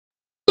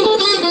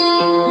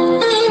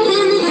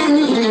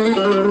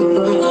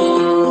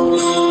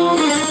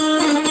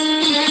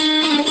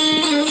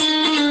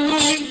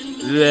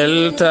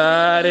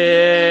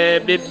weltare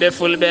ɓiɓɓe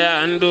fulɓe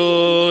andu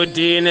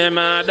diine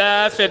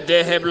maɗa fedde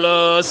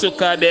heblo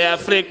sukaɓe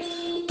afrique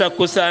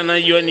takkusana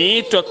yoni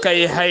tokkay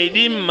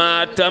hayɗi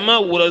matama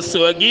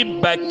Wourossogui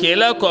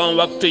Bakkela ko on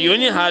waktu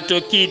yoni ha to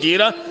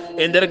kidira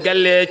e nder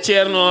galle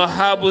ceerno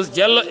Habous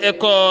Diallo e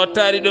ko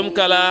taari ɗum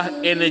kala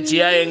ene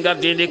jeeya e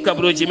gardidi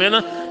kabruji men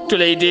to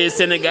leydi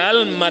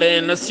Sénégal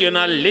marraine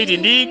national leydi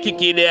ndi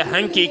kikiɗe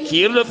hanki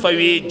kirɗo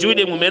fawi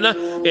juuɗe mumen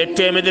e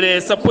temedere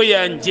sappo e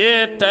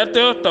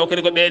jeetato taw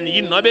kadi ko ɓen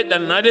yinnoɓe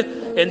ɗannade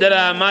e nder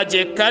maaje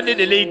kaɗɗe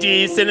ɗe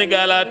leydi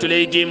Sénégal to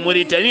leydi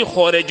Mauritanie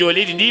hoorejo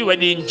leydi ndi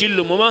waɗi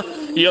jillu mum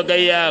yo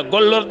gaya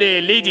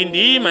gollorɗe leydi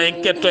ndi ma en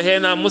ketto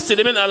hen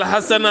musidɗo men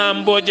Alhassana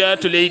Mbodja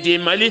to leydi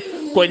Mali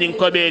konin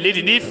koɓe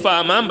leydi ndi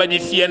faama mbaɗi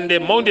fiyande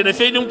mawde no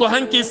fewi ɗum ko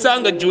hanki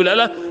sanga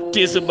juulala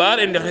tisubar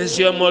e nder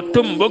région mo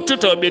Tombouctou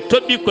taw ɓe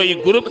toɓɓi koye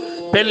groupe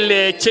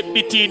pelle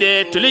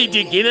ceɓɓitiɗe to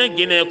leydi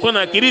Guinée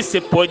Conakry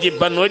seppoji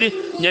bannoɗi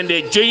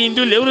ñande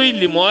joyindu lewru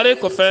limore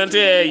ko fewante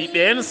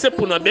ɓen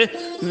seppunoɓe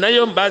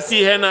nayo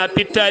mbasi hen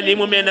pittali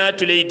mumen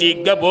to leydi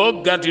Gabo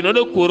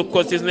gardinoɗo cour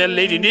constitutionnel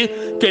leydi ndi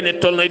kene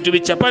tolno e duuɓi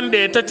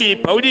capanɗe tati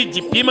pawɗi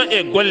jippima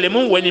e golle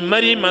mum woni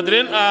Marie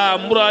Madeleine a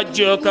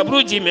Mouradio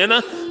kabruji men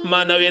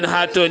manawen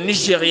ha to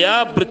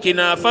Nigéria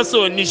Burkina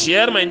Faso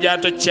Niger ma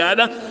jaato Tchad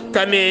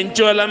kame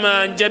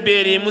jolama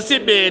jaɓeri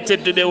musidɓe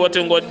tedduɓe woto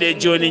goɗɗe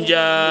joni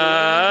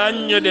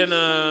jañoɗena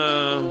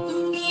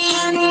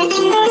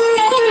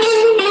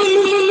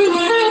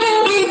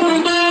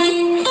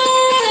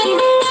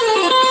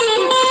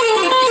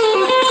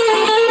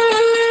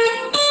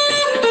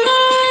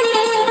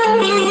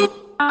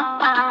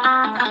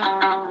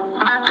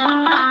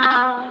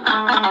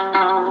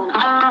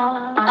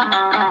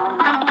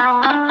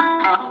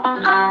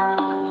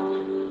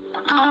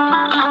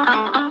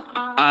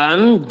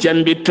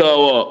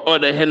jambitowo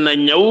oɗo henna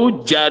ñaw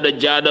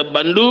jaaɗo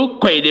bandu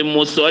koyɗe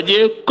musoje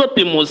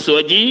koppi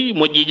musoji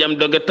mo ƴiƴam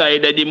dogata e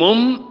ɗaɗi mum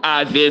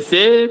AVC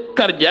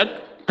cardiaque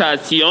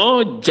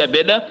tension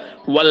diabète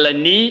walla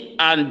ni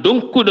an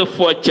donkuɗo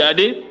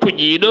foccade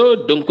puƴiɗo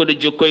donkuɗo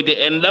jokkoyde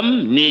enɗam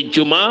ni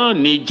juma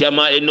ni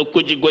jama e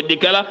nokkuji goɗɗi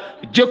kala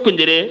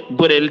jokkodire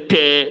gorel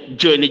te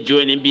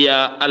joni mbiya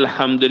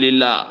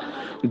alhamdulillah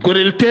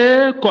gorel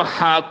te ko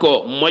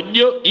haako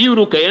moƴƴo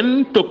iwru ko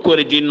en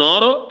tokkore di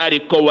noro ari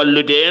ko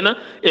wallude en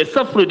e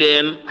safrude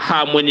en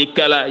ha moni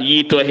kala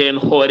yiito hen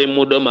hoore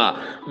muɗuma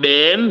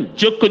ɓen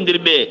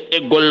jokkodirɓe e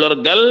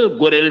gollorgal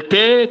gorel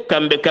te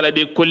kamɓe kala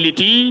ɓe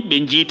kolliti ɓe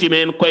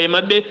jiitimen koye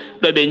mabɓe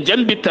ɗo ɓe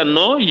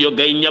jambitanno yo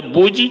gay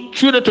ñabbuji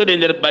cuuɗatoɗe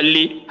nder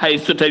ɓalli hay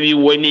so tawi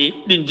woni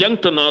ɗi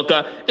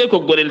jangtonoka e ko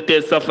gorel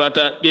te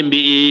safrata ɓe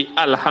mbi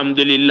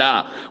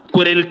alhamdulillah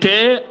gorel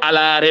te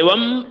ala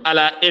rewam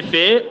ala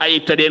effet a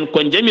ittaɗen ko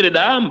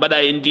jamireɗa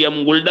mbaɗa e ndiyam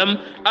ngulɗam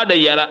aɗa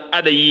yara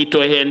aɗa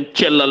yiito hen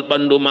cellal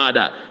ɓandu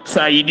maɗa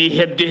sa yiiɗi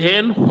hebde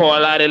hen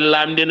hoolare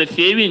lamde no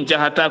fewi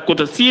jahata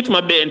koto site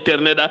mabɓe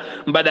internet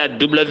mbaɗa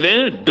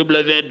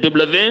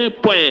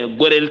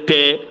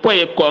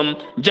www.gorelte.com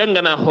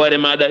janggana hoore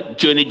maɗa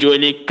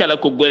joni kala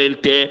ko gorel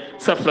te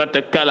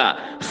safrata kala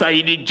sa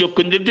yiiɗi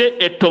jokkodirde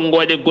e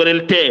tonggode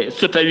gorel te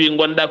so tawi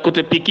gonɗa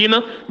koto Pikine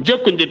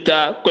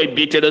jokkodirta koye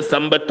biyeteɗo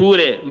Samba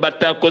Touré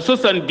mbatta ko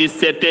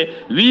 77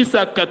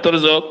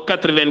 814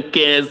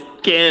 95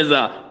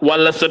 15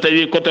 walla so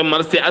tawi koto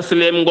marché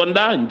aslem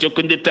gonɗa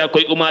jokkodirta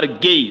koye Oumar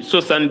Gueye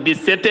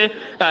 77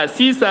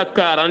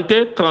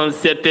 640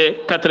 37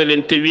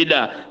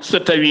 88 so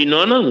tawi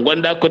noon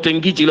gonɗa koto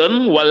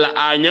Guijilon walla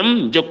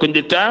Agnam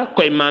jokkodirta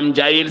koye Mam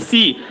Diayel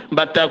Sy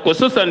mbatta ko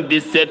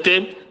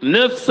 77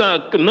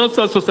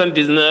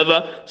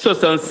 979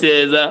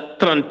 76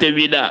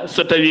 38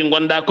 so tawi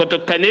gonɗa koto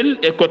Kanel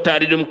e ko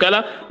taari ɗum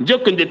kala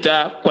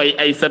jokkodirta koye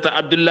Aissata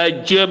Abdullaahi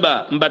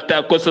Dioba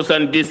mbatta ko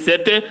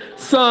 77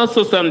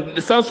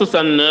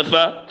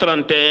 169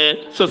 31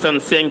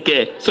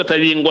 65 so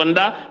tawi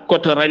gonɗa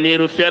koto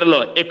Ranérou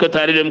Ferlo e ko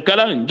taari ɗum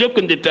kala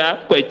jokkodirta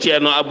koye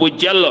ceerno Abou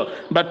Diallo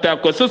mbatta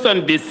ko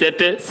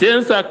 77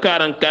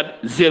 544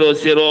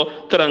 00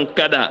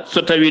 34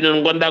 so tawi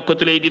noon gonɗa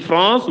koto leydi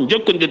France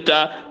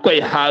jokkodirta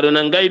koye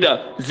Haruna Ngayda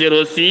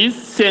 06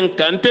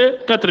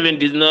 50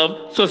 99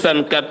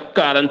 64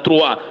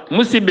 43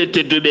 musidɓe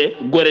tedduɓe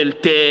gorel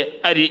te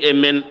ari e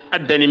men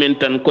addani men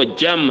tan ko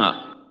jamma.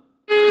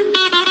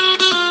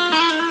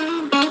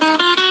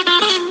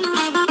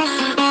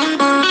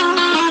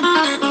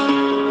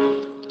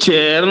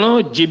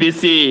 ceerno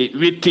jibisi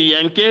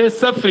wittiyanke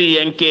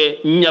safriyanke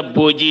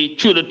ñabboji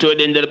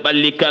cuuɗotoɗe nder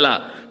ɓalli kala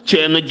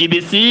ceerno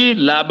jibisi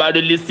laaɓaɗo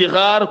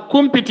listihar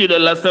kumpitiɗo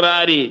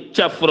lasrari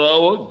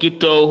cafrowo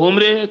guittowo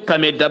humre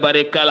kame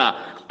dabare kala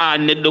a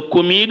neɗɗo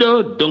kumiɗo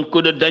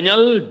donkuɗo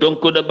dañal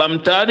donkuɗo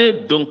ɓamtade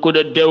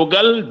donkuɗo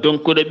dewgal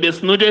donkuɗo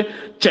ɓesnude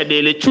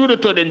caɗele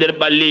cuuɗotoɗe nder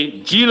ɓalli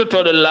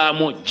jiilotoɗo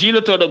laamu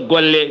jiilotoɗo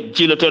golle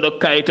jiilotoɗo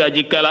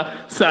kayitaji kala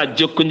sa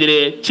jokkodire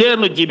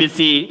ceerno Djiby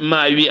Sy ma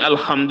wi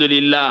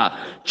alhamdulillah.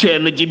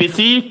 ceerno Djiby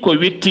Sy ko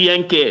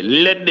wittiyanke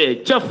leɗɗe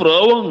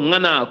cafrowo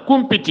ngana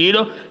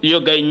kumpitiɗo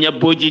yogay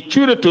ñabboji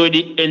cuuɗotoɗi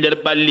e nder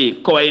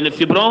ɓalli ko wayno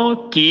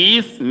fibron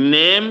kiis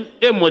nem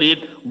e morid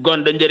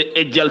gonɗo nder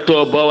e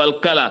jalto bowal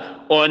kala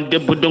on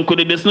debbo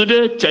donkuɗo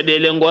ɓesnude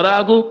caɗele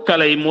gorago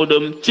kala e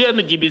muɗum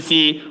ceerno Djiby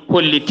Sy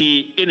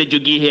holliti ene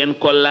jogui hen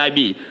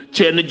kollaɓi.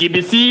 ceerno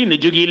Djiby Sy ne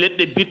jogui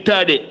leɗɗe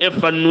bittaɗe e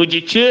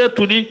fannuji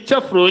ceertuɗi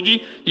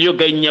cafroji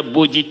yogay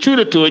ñabboji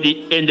cuuɗotoɗi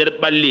e nder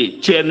ɓalli.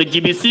 ceerno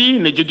Djiby Sy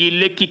ne jogui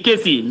lekki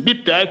kesi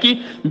bittaki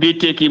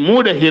mbiyeteki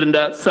muuɗa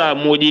hirda sa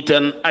moɗi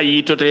tan a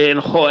yitoto hen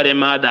hoore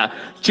maɗa.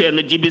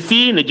 ceerno Djiby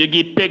Sy ne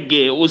jogui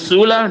pegge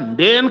usula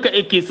ndenka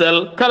e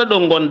kisal kala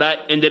ɗo gonɗa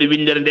e nder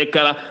windere nde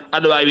kala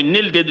aɗa wawi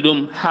neldede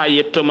ɗum ha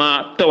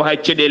yettoma taw hay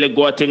caɗele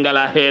goote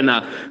ngala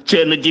hena.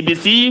 ceerno Djiby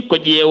Sy ko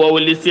ƴeewowo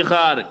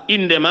listihar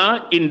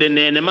indema inde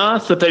nenema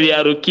so tawi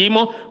a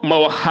rokkimo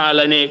mawo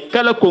haalane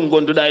kala ko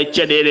gonduɗa e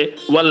caɗele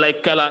walla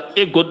kala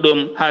e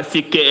goɗɗum ha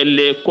sikke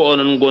elle ko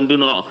onon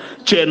gonduno.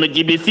 ceerno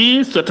Djiby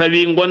Sy so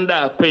tawi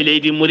gonɗa koye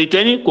leydi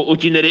Mauritanie ko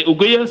ujunere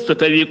ugoya so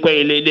tawi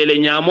koye leyɗele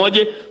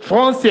ñamoje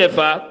franc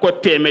CFA ko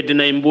temedde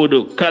nayyi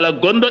mbuuɗu kala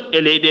gonɗo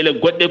e leyɗele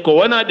goɗɗe ko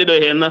wona ɗeɗo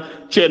hen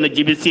ceerno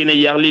Djiby Sy ne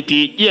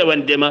yahliti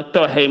ƴewandema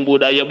taw hay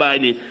mbuuɗa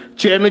yoɓani.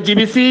 ceerno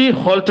Djiby Sy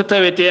holto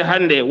tawete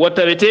hande wo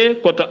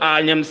tawete koto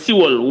Agnam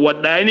Siwol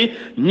woɗɗani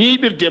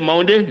ñiɓirde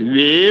mawde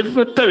weef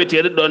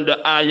taweteɗo ɗon ɗo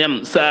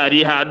Agnam sa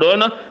ari ha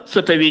ɗon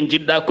so tawi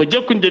jiɗɗa ko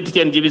jokkodide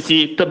ceerno Djiby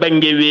Sy to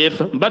banggue weef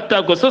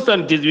mbatta ko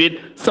 78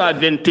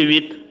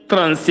 128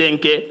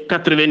 35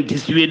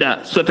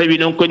 98 so tawi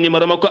noon ko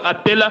numéro makko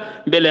appel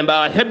beele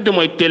mbawa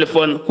hebdemo e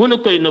téléphone huno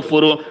koye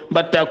nofuru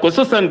mbatta ko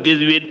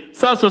 78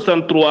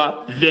 163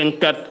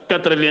 24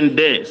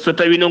 82 so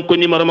tawi noon ko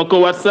numéro makko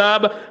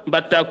WhatsApp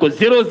mbatta ko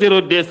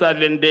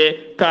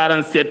 00222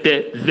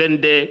 47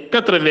 22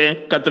 80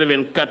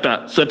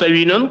 84 so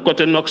tawi noon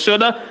koto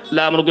Nouakchott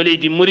lamorgo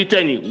leydi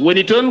Mauritanie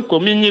woni toon ko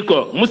minni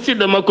ko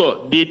musidɗo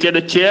makko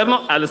biyeteɗo ceerno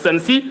Alassane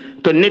Sy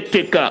to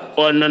netteka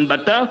on noon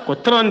mbatta ko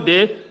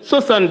 32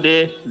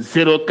 62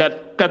 04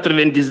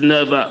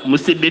 99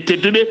 musidɓe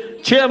tedduɓe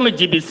ceerno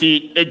Djiby Sy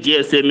e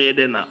jeese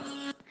meɗen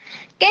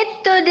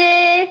kettode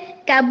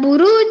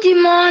kaburuji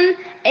mon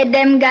e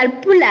ɗemngal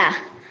pulaar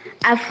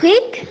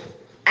Afrique,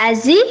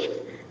 Asie,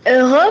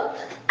 Europe,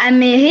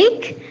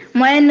 Amérique,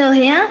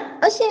 Moyen-Orient,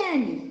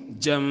 Océanie.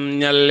 jam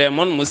ñalle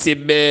mon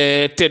musidɓe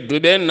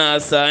tedduɓe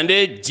naasaande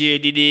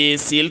jeeɗiɗi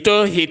siilto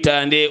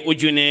hitande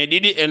ujune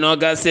ɗiɗi e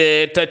nogase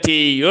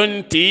tati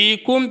yonti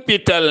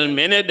kumpital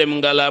mene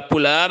ɗemngal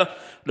pulaar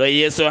ɗo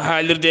yeeso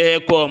haalirde he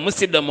ko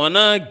musidɗo mon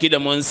giɗo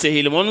mon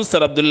sehil mon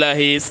Sar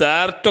Abdullaahi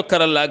Saar to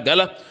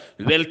karallagal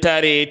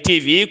weltare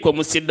TV ko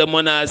musidɗo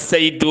mon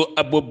Saydou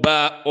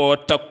Abouba o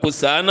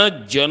takkusana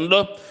jonɗo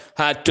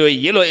ha to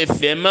Yelo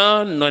FM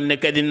nonne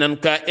kadi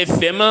Nanka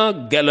FM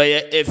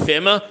Galoya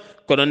FM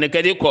kono ne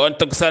kadi ko on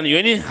takkusan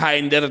yoni ha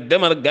e nder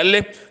demar galle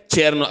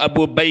ceerno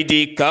Abou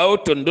Baydi Kaw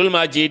to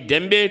ndulmaji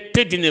dembe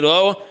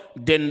teddinirowo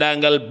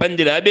dendagal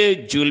bandiraɓe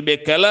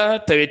julɓe kala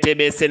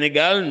taweteɓe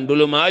Sénégal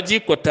ndulumaji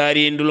ko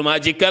taari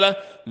ndulumaji kala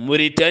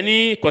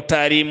Mauritanie ko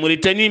taari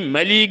Mauritanie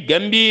Mali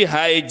Gambie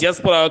ha e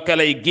diaspora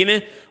kala e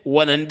Guinée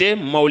wonande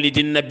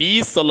mawlidi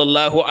nabi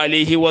sallllahu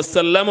alayhi wa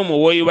sallam mo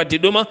wowi wadde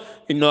ɗuma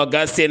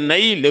nogase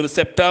nayyi lewru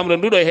septembre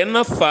nduɗo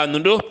hen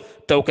fannudo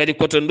taw kadi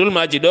koto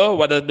ndulmaji ɗo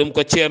waɗata ɗum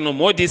ko ceerno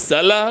Mody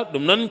Sall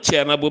ɗum noon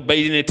ceerno Abou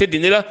Baydi ne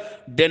teddinira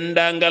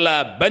dendagal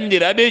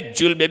bandiraɓe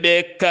julɓe ɓe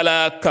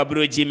kala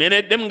kabroji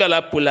mene ɗemngal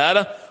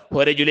pulaar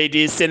horejo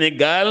leydi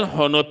Sénégal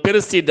hono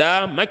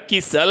président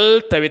Macky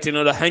Sall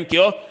tawetenoɗo hanki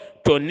o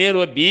to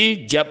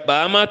Nairobi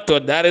jaɓɓama to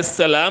Dar es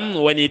Salaam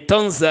woni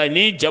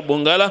Tanzanie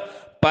jaɓɓungal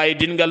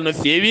payidingal no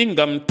feewi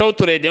gam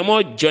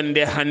tawtoredemo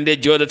jonde hande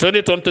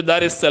joɗotode toon to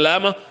Dar es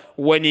Salaam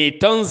woni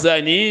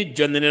Tanzanie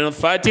jonde nen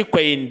fati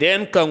koye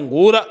nden ka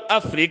nguura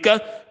Afrique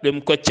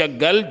ɗum ko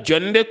caggal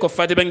jonde ko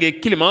fati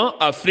banggue climat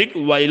Afrique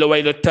waylo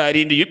waylo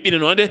taaride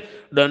yuɓɓinanode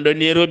ɗon ɗo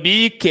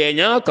Nairobi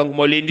Kenya kanko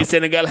mo leydi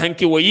Sénégal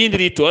hanki wo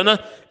yidiri toon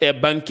e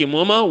banque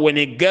muma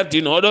woni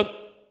gardinoɗo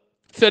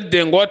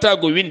fedde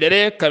gotago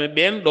windere kamɓe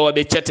ɓen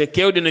ɗoɓe cate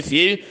kewɗe no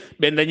feewi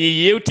ɓe dañi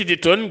yewtide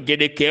toon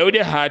gueɗe kewɗe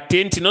ha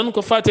tenti noon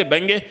ko fate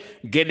banggue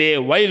gueɗe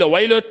waylo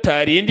waylo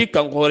taaridi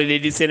kanko hoore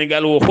leydi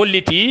Sénégal wo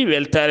holliti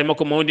weltare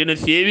makko mawde no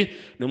feewi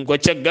ɗum ko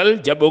caggal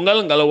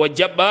jaɓɓogal ngal wo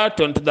jaɓɓa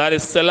toon to Dar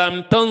es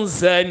Salaam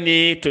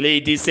Tanzanie to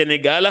leydi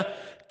Sénégal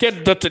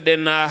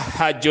keddotoɗen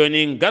ha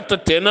joni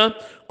gartoten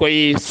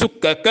koye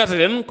sukka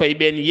karten koye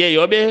ɓen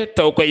yeeyoɓe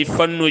taw koye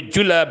fannu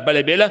jula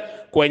balabela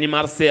ko wani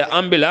marché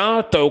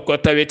ambulant taw ko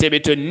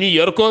taweteɓe to New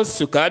York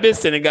sukaɓe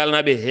Sénégal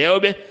naɓe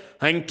hewɓe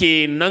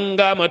hanki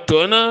nangama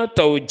toon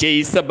taw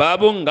jeeyi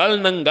sababu ngal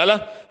nanngala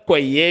ko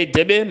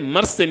yeydeɓe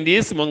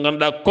marchandise mo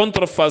ganduɗa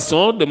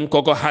contrefaçon ɗum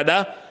koko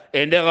haɗa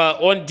e nder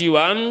on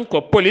diwan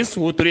ko police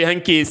wutori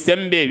hanki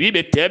sembe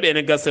wiɓe teɓe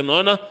ene gasa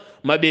noon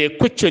maɓe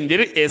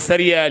kuccodir e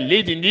sariya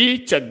leydi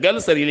ndi caggal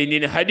sariya leydi ndi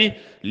ne haaɗi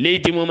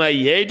leydi mum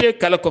yeyde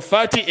kala ko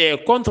fati e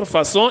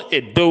contrefaçon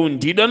e dow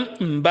ndiɗon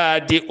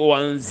mbaadi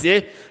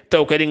ONG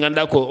taw kadi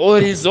ganduɗa ko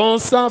horizon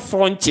sans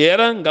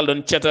frontiére ngal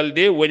ɗon cetal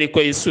de woni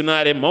koye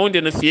sunare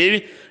mawde no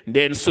feewi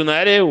nden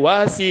sunare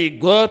waasi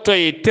goto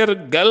e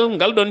tergal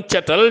ngal ɗon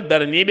cetal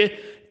daraniɓe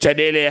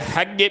caɗele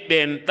hagge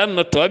ɓen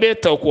ɗannotoɓe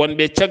taw ko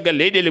wonɓe caggal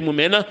leyɗele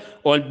mumen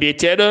on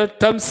biyeteɗo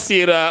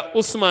Tamsira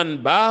Ousmane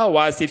Ba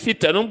waasi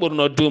fitta ɗum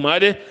ɓurno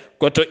duumade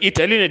koto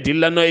Italie ne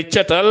dillanno e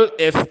cetal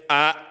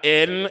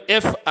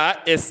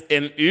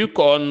FASNU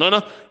ko on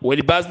noon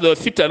woni base ɗo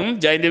fitta ɗum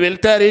jayde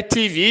Weltare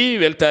TV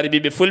Weltare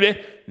ɓiɓe fulɓe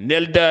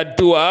nelda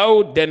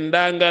duwaw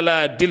dendagal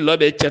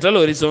dilloɓe cetal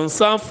horizon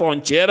sans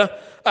frontiére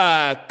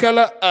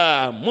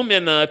kala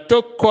mumen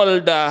to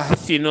Kolda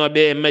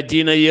finoɓe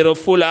Madina Yero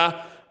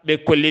Fula ɓe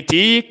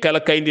kolliti kala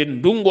kayde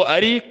ndungu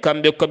ari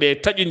kamɓe koɓe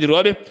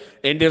taƴodiroɓe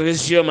e nder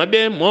région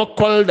mabɓe mo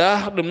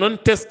Kolda ɗum noon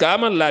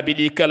teskama laabi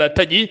ɗi kala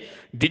taƴi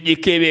diƴƴi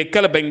keewi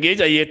kala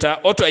banggueji a yiyata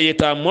auto a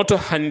yiyata moto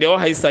hande o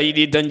hay sa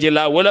yiiɗi dañde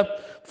lawol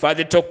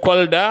faade to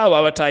Kolda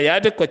wawata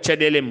yaade ko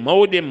caɗele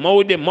mawɗe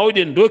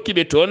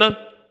dokiɓe toon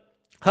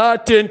ha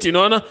tenti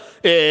noon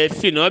e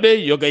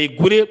finoɓe yogay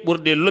guure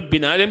ɓurɗe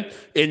lobbinade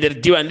e nder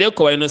diwan nde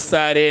ko wayno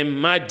Saare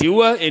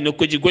Madiwa e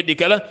nokkuji goɗɗi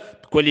kala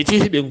kolliti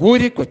ɓe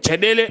guuri ko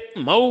caɗele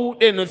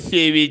mawɗe no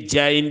feewi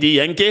jayindi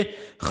yanke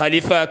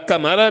Khalifa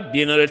Camara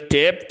binoɗo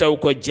teɓ taw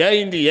ko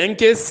jayindi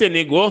yanke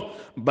Sénégal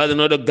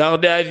badanoɗo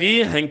garde à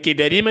vue hanki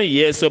darima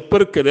yeeso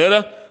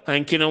procureur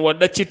hanki noon wo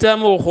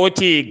ɗaccitama o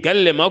hooti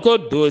galle makko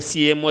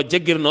dossier mo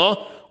jaguirno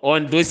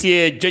on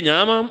dossier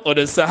joñama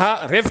oɗo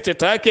saaha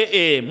reftetake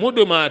e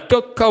muɗuma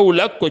to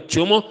Kaolack ko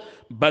cuumo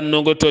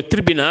bannogo to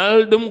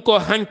tribunal ɗum ko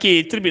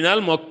hanki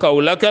tribunal mo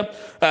Kaolack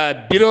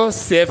bureau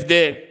chef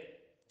de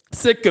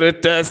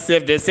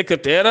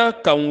secrétaire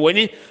kam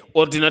woni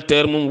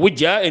ordinateur mum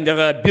wujja e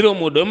nder bureau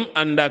muɗum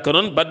anda ko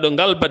noon baɗɗo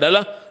ngal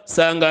baɗala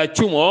sanga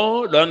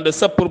cuumo ɗon ɗo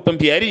sappour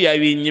pompier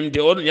yawi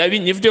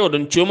ñifde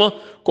oɗon cuumo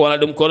ko wona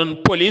ɗum ko noon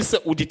police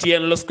udditi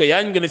hen losko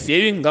yañgo no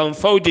feewi gam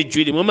fawde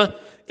juuɗe mum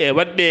e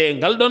waɗɓe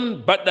ngal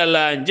ɗon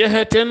baɗɗala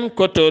jeheten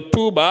koto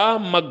Touba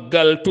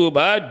maggal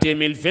Touba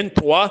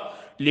 2023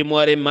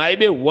 limore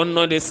mayɓe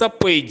wonnode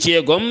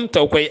 16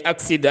 taw koye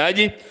accident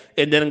ji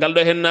e nder ngal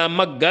ɗo hen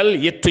maggal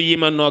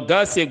yettoyima no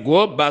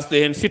basɗo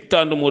hen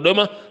fittandu muɗum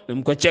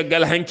ɗum ko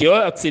caggal hanki o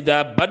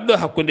accident baɗɗo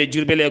hakkude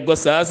Diourbel e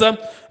Gossas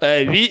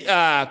wi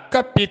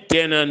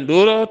capitaine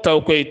Ndouro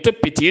taw koye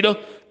toppitiɗo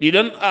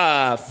ɗiɗon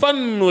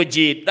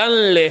fannuji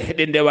ɗanle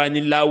ɗe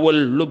ndewani lawol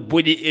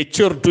lobbuɗi e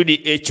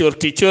corduɗi e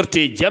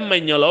corti jamma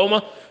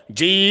ñalawma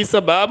jeeyi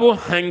sababu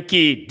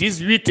hanki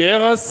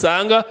 18h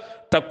sanga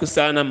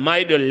takkusana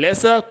mayɗo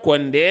lesa ko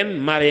nden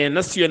marée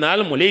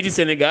national mo leydi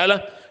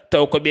Sénégal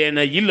taw ko ɓen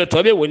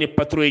yillotoɓe woni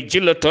patrouille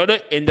jillotoɗo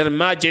e nder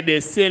maaje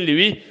ɗe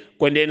Saint-Louis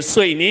ko nden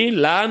soyni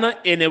laana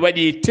ene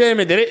waɗi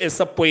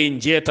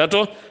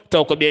 117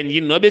 taw ko ɓen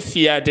yinnoɓe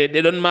fiyade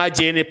ɗeɗon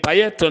maaje ene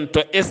paaya toon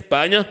to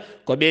Espagne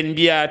ko ɓen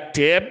mbiya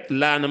teɓ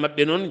laana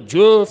mabɓe noon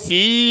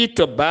joofi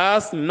to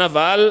base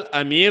naval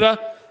Amira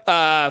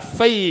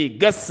fayi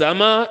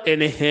gassama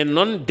ene hen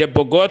noon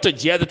debbo goto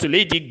jeeyaɗo to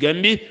leydi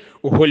Gambie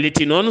o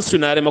holliti noon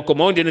sunare makko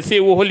mawde no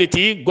feewi o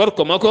holliti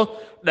gorko makko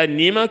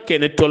ɗannima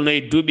kene tolno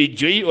e duuɓi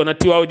 5 o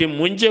natti wawde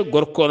munje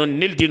gorko noon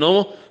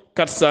neldinomo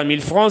 400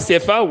 000 francs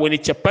CFA woni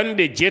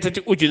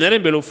 80 ujunere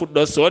beele o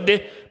fuɗɗo sodde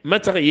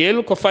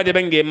matériel ko fade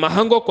banggue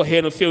mahango ko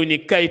heno fewni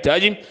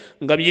kayitaji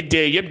gam yidde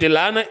yebde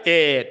laana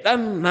e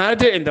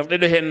ɗannade e nder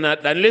ɗeɗo hen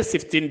ɗanle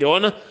siftinde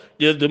on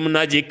ɗiɗo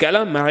ɗumnaji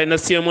kala marée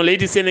national mo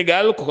leydi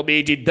Sénégal koko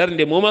ɓeydi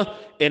darde mum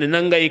ene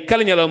nangga e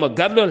kala ñalawma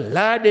garɗo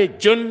laaɗe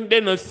jonɗe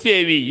no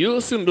feewi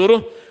Youssou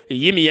Ndour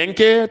yimi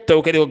yanke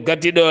taw kadi ko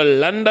gaddiɗo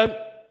landa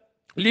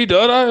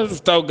leader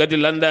taw gaddi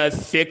landa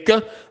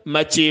fekka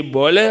macci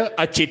boole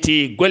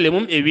acciti golle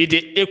mum e wiide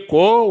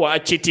ECCO o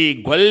acciti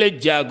golle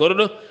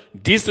jagorɗo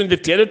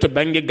disɗodirteɗo to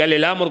banggue galle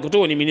lamorgo to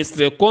woni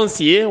ministre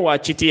conseiller o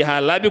acciti ha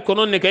laaɓi ko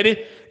noonne kadi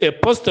e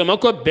poste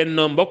makko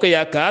Benno Bokk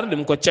Yakar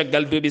ɗum ko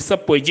caggal duuɓi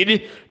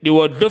 17 ɗi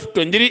wo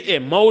doftodiri e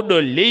mawɗo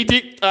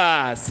leydi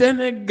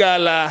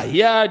Sénégal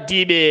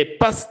yaadiɓe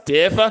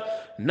Pastef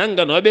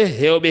nangganoɓe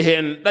hewɓe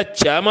hen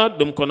ɗaccama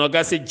ɗum ko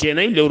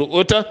 29 lewru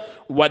août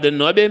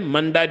waɗanoɓe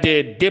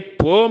mandade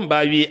dépôt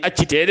mbawi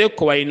accitede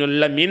ko wayno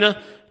Lamina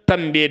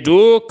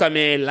Tambédou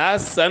Kame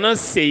Lassana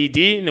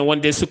Seydi ne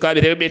wonde sukaɓe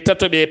rewɓe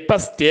tatoɓe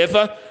Pastef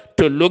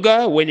to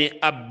Louga woni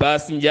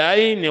Abbas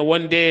Ndiaye ne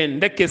wonde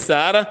Ndeke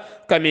Sara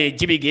Kame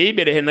Djibi Gueye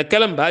ɓeɗe hen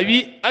kala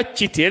mbawi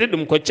accitede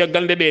ɗum ko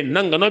caggal nde ɓe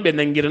nanggano ɓe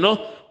nanguirano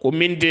ko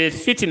minde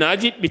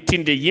fitinaji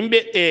ɓittinde yimɓe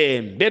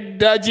e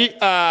beddaji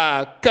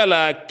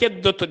kala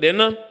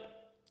keddotoɗen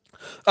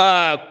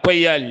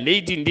koye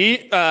leydi ndi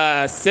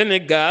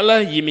Sénégal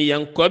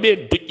yimiyankoɓe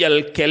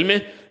duƴƴal kelme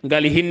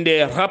ngal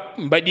hinde rap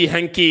mbaɗi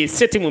hanki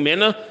seti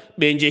mumen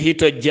ɓe jeehi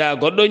to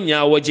jaagoɗɗo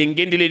ñawoje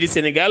gendi leydi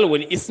Sénégal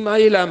woni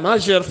Ismaïla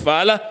Major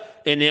Fall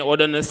ene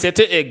oɗon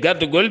sete e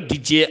gardugol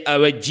DJ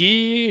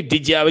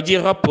Awaji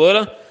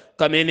rapport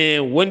kamene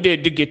wonde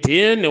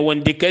diggete ne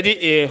wondi kadi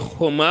e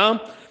Human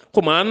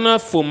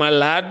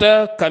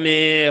Fumalada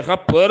kame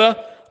rapport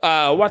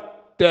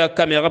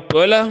kame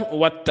rapport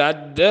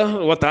wattadre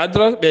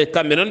ɓe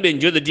kamɓe noon ɓe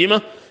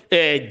joɗodima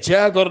e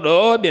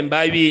jagorɗo ɓe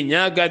mbawi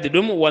ñagade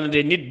ɗum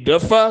wonde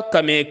niddofa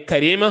kame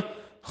Karima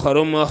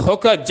harum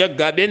hoka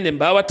jaggaɓe nde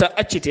mbawata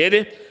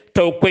accitede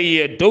taw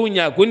koye dow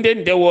ñagunde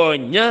ndewo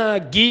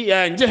ñaagui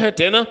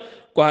jehetena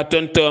ko ha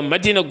toon to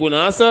Madina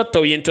Gounass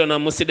taw yin toon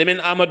musidɗo men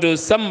Amadou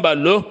Samba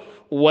Lo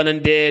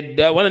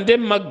wonande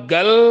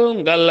maggal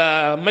ngal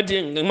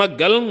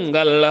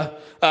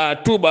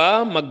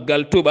Touba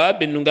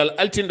ɓennugal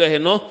altinɗo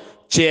heno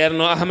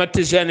ceerno Ahmad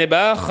Tijani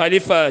Ba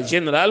khalifa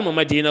général mo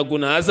Madina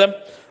Gounass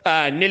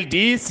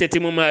neldi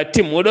setimum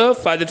timmuɗo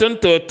faade toon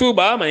to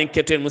Touba ma en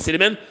ketto en musidɗo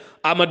men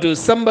Amadou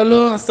Samba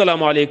Lo.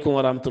 Assalamu aleykum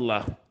wa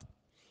rahmatullah.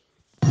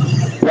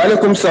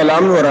 Waleykum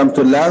salam wa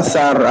rahmatullah.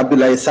 Sar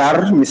Abdullaahi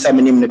Saar mi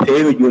salminima no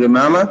feewi mi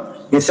juurimama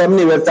mi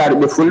salmini weltare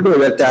ɓe fulɓe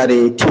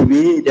weltare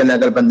TV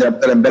denagal bandiraɓe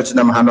kala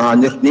beltanama hano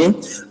hannirta ni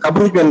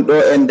kabaruji men ɗo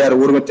e nder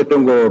wuuro men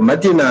teddungo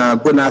Madina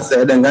Gounass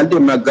eɗen gandi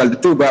maggal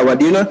Touba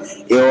waɗino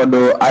e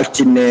oɗo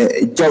altine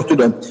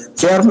jawtuɗo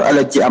ceerno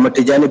Alaji Amadou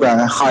Tidiani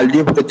Ba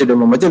haaldima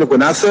tedduɗo Madina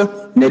Gounass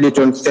neli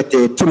toon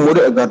sette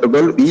timmuɗo e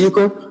gardugol ɓe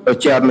ko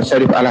ceerno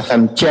Sharif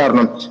Alassane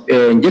ceerno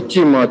e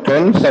jettima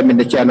toon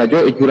samminde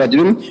ceernajo e juuraji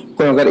ɗum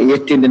kono kadi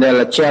yettinde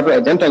nela ceerno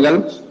e dental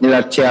ngal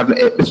nelal ceerno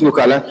e ɓesgu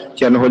kala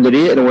ceerno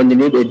holliri eɗen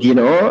wondiniɓe e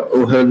diina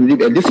o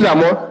holliriɓe e l'islam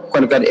o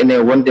kono kadi ene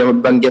wonde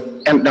banggue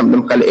enɗam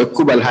ɗum kala e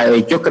kuuɓal ha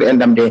e jokkere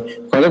enɗam de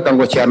kono kadi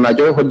kanko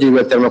ceernajo holliri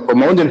weltere makko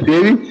mawde no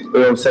feewi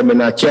o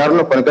sammina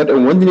ceerno kono kadi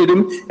on wondini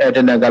ɗum e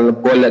dendagal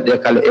golle ɗe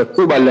kala e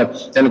kuuɓal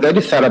nden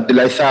kadi Sar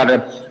Abdullaahi Saar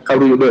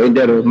kawruɗo ɗo e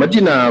nder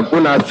Madina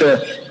Gounass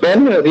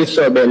ɓen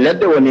risoɓe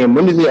leɗɗe woni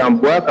menuisier en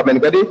bois kamen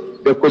kadi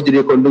ɓe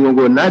koddiri ko ndungu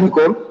ngu naati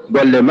ko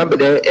golle mabɓe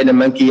ɗe ene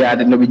manki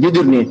yaade no ɓe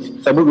jiɗirni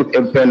sabu ɗum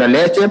eɓe pewna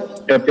leece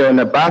eɓe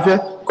pewna baafe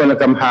kono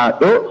kam ha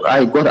ɗo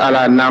hay goto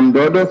ala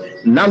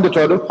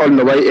namdotoɗo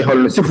holno wayi e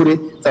holno sifori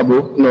sabu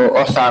no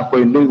orsa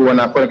koye ndungu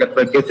wona kono kadi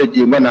koye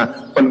geseji gona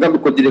kono kam ɓe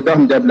koddiri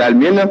kam ndeɓe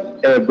almina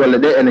e golle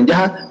ɗe ene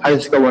jaaha hay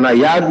sika wona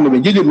yaadu no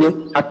ɓe jiɗirni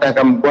hatta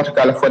kam goto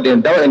kala fodde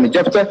ene dawa ene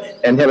jofta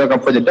ene heeɓa kam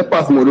fodde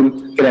dépense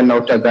muɗum kene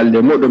nawta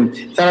galle muɗum.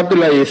 Sar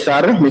Abdullaahi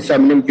Saar mi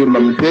salminima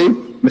jurmam no feewi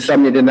mi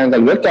salmini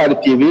dendagal weltare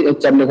TV en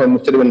calmini kon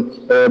musidɗo men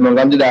mo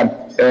ganduɗa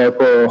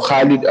ko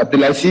Khalid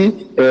Abdoulaye Sy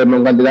mo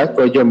ganduɗa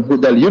ko joom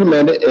buɗɗal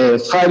yurmede e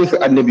Khalifa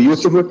Annabi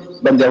Yusuf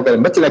bandiraɓe kadi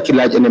mbaccel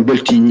hakkillaji ene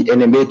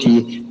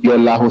mbeti yo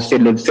Allahu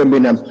sellel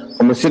sembinam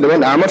ko musidɗo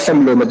men Amadou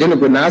Samba Lo Madina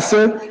Gounass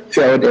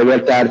fewde e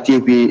weltare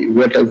TV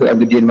weltare ko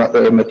abdudin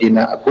maɗɗo e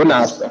Madina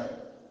Gounass.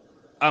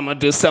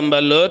 Amadou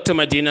Samba Lo to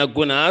Madina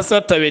Gounass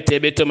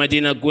taweteɓe to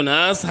Madina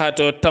Gounass ha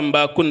to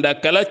Tambacounda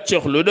kala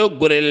cohluɗo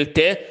gurel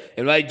te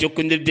ene wawi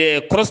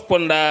jokkodirde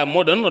correspondant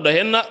moɗon oɗo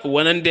henna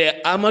wonande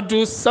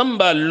Amadou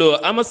Samba Lo.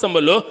 Amadou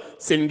Samba Lo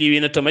sen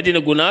giwino to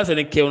Madina Gounass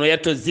ene kewno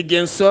yetto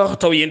Ziguinchor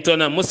taw yen toon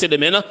musidɗo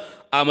men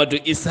Amadou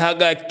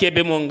Ishaqa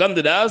Kebe mo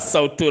ganduɗa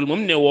sawtol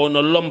mum ne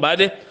wowno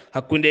lombade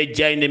hakkude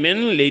jayde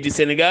men leydi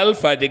Sénégal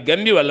faade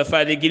Gambie walla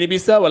faade Guinée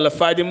Bissau walla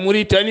faade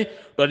Mauritanie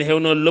ɗon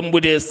hewno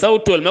lombude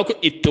sawtol makko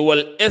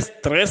ittowol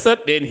stress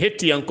ɓen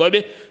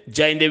hettiyankoɓe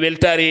jayde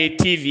weltare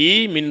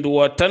TV min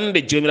duwo tan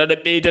nde jomiraɗo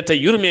ɓeydata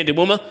yurmede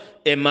mum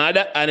e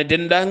maɗa ana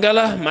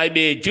dendagala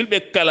mayɓe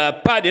julɓe kala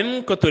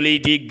paaɗen koto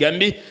leydi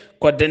Gambie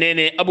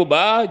koddanene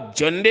Abouba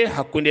jonde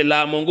hakkude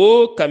laamu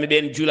ngu kamɓe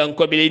ɓen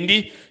juulankoɓe leydi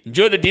ndi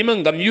joɗodima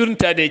gam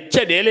yurnitade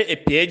caɗele e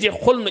peeje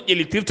holno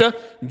ƴellitirta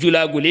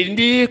juulagu leydi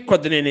ndi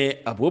koddanene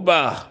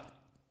Abouba.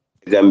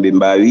 Gambie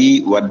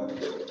mbawi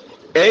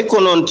eyyi ko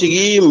noon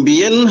tigi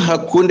mbiyen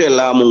hakkunde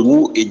laamu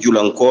ngu e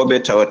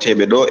julankoɓe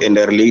tawateɓe ɗo e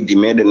nder leydi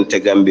meɗen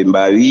te Gambie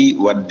mbawi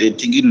wadde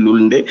tigi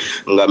lulde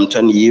ngam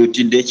tan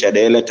yewtidde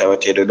caɗele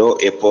tawateɗe ɗo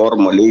e port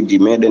mo leydi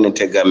meɗen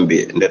te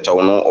Gambie nde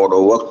tawno oɗo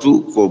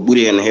waktu ko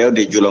ɓuuri hen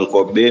hewde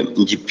julankoɓe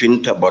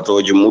jippinta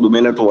batoje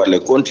muɗumene to walla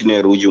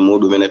conteneur uji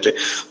muɗumene te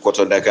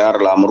koto Dakar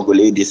lamorgo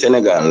leydi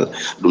Sénégal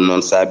ɗum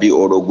noon saabi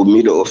oɗo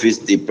gummiɗo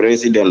office du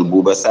président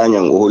Bouba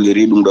Sagnang o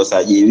holliri ɗum ɗo sa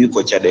ƴeewi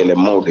ko caɗele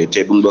mawɗe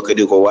te ɗum ɗo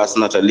kadi ko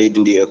wasnata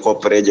leydi ndi e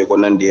koppareje ko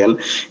nandi hen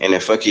ene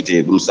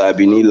fakite ɗum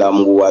saabi ni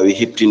laamu ngu wawi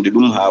heɓtinde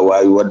ɗum ha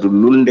wawi wadde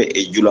lulde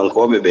e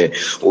julankoɓe ɓe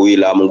o wi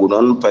laamu ngu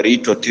noon paari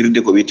tottirde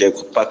ko wiyete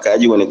ko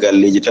pakkaji woni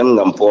galleji tan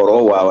gam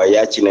poro wawa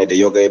yaccinede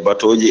yoga e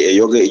batoji e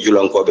yoga e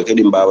julankoɓe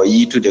kadi mbawa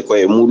yitude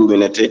koye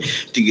muɗuminete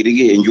tigui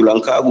rigui e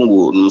julankagu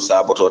ngu ɗum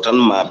saboto tan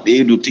ma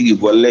ɓeydu tigui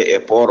golle e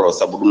poro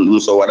saabu ɗum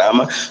so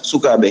waɗama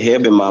sukaɓe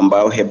heeɓe ma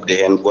mbawa heɓde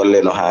hen golle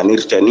no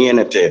hannirta ni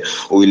enete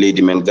o wi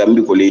leydi men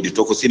Gambie ko leydi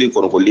tokosiri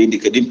kono ko leydi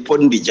kadi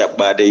pondi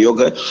jaɓɓade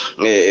yoga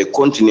e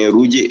conteneur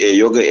uji e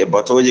yoga e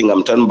batoji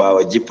ngam tan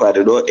mbawa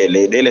jippade ɗo e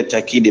leyɗele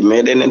takkide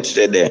meɗen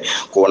enteteɗe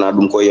ko wona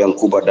ɗum ko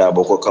Yankuba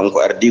Dabo ko kanko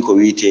ardi ko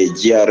wiite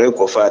jiyare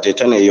ko fate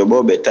tan e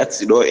yoɓoɓe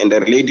taxi ɗo e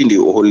nder leydi ndi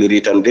o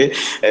holliri tan de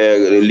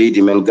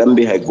leydi men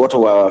Gambie hay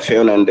goto wawa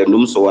fewnande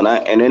ɗum so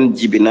wona enen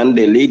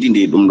jibinande leydi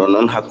ndi ɗum ɗon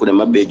noon hakkude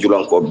mabɓe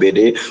julankoɓe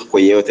de ko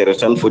yewtere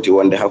tan foti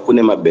wonde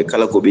hakkude mabɓe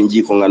kala ko ɓe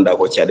jii ko ganduɗa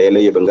ko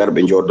caɗele yoɓe ngar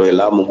ɓe joddo e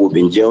laamu ngu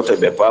ɓe jewta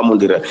ɓe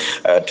pamodira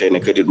tene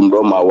kadi ɗum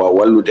ɗo ma wawa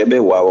walludeɓe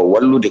wawa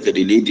wallude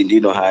kadi leydi ndi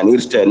no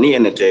hanirta ni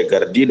ene te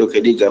gardiɗo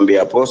kadi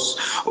Gambia Post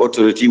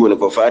authority woni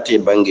ko fati e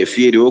banggue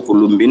feeri o ko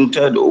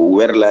lumbinta ɗo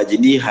werlaji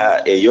ɗi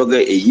ha e yoga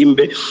e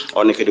yimɓe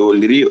on kadi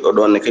holliri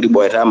ɗon kadi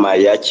ɓoyata ma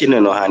yaccine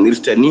no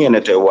hanirta ni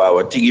ene te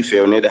wawa tigui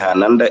fewnede ha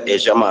nanda e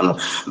jamanu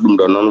ɗum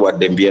ɗon noon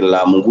wadde mbiyen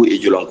laamu ngu e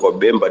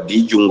julankoɓe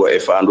mbaddi junggo e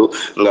fandu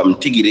ngam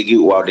tigui rigui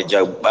wawde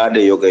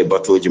jaɓɓade yoga e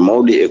batoji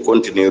mawɗi e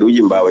conteneur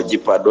uji mbawa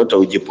jippade ɗo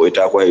taw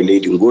jippoyta ko hay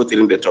leydi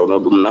gotiri nde tawno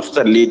ɗum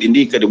naftat leydi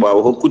ndi kadi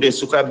wawa hokkude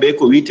sukaɓe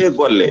ko wiite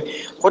golle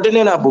ko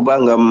denena Bouba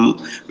ngam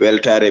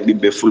weltare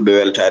ɓiɓɓe fulɓe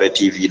weltare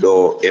TV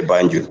ɗo e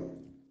Banjul.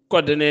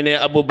 koddanene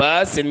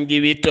Abouba sen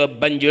giwi to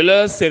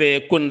Banjul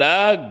sere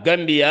kunda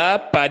Gambia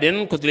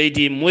paden ko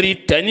leydi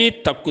Mauritanie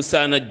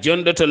takkusana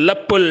jonɗo to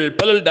lappol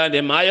palol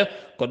dande maayo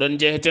ko ɗon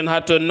jeeheten ha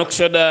to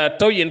Nouakchott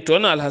taw yen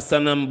toon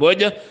Alhassane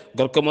Mbodja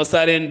gorko mo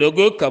sare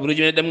dogo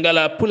kabruji men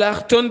ɗemngal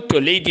pulaar toon to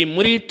leydi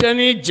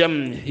Mauritanie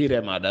jaam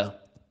hiire maɗa.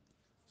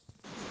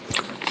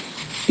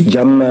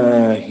 Jaam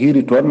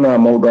hiiri toon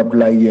mawɗo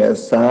Abdullaahi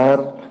Saar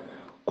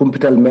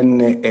kumpital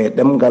men e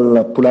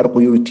ɗemngal pulaar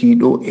ko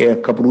yowtiɗo e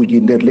kabaruji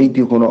nder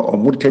leydi hono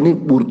Mauritanie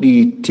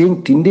ɓurɗi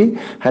tengtinde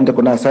hande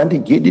ko naasaande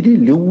jeeɗiɗi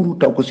lewru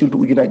taw ko siilto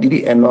ujunaje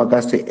ɗiɗi e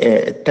nogas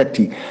e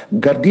tati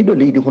gardiɗo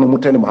leydi hono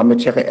Mauritanie Mohamed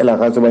Cheikh El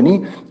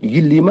Ghazouani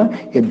yillima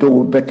e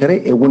dow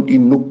bettere e wonɗi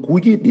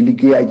nokkuji ɗi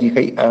liggeyaji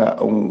kay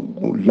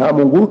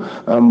laamu ngu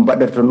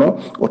mbaɗata no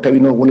o tawi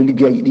noon wona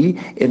liggeyaji ɗi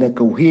ene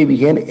ko heewi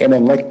hen ene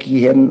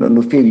ngakki hen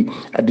no feewi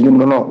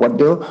addinima noon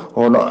wadde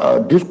hono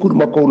discours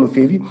makko no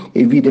feewi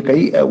e wiide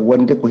kay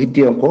wonde ko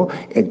heddi hen ko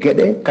e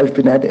gueɗe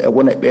kalfinade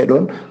wona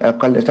ɓeɗon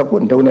kalle sakko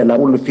ndewne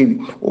lawol no feewi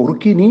o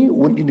rokki ni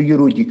wonɗi no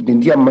yeroji nde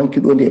ndiyam manki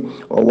ɗo nde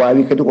o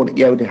wawi kadi kono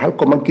ƴewde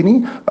halko manki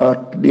ni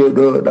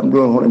ɗeɗo ɗam ɗo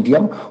hono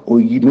ndiyam o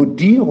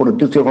noddi hono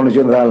directeur hono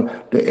général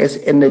de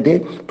SND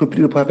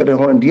toppitiɗo pakade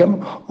hono ndiyam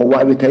o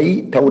wawi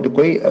tawi tawde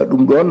koye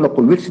ɗum ɗon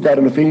ko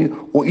weltidade no feewi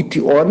o itti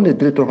on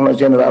directeur hono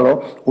général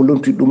o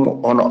lomti ɗum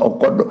hono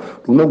goɗɗo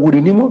ɗum noon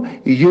wurinimo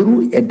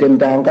yeru e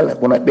dendagal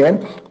wona ɓen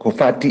ko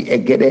fatti e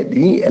gueɗe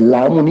ɗi e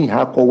laamu ni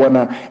ha ko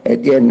wona e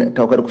ɗen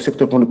taw kadi ko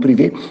secteur hono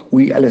privé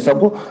wi alay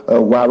saago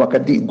wawa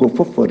kadi go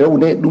foof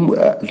rewne ɗum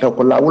taw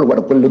ko lawol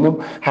waɗa golle mum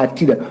ha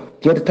tiiɗa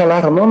jeede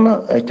talata noon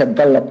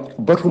caggal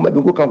batu mabɓe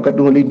ngo kanko gaddi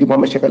hono leydi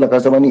Mohamed Cheikh El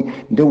Ghazouani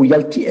ndew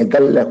yalti e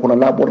galle hono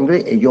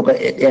laɓorde e yoga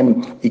e ɗen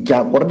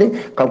jagorde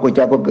kanko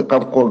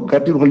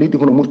gardiɗo hono leydi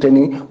hono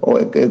Mauritanie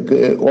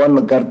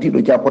on gardiɗo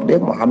jagorde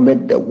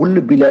Mohamed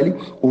Wulle Bilali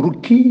o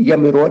rokki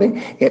yamirore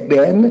e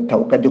ɓen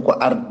taw kadi ko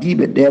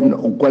ardiɓe ɗen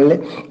golle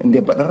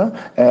nde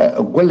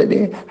mbaɗata golle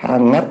ɗe ha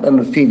garɗa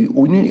no feewi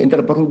o woni e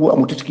nder batu ngu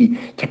amo teski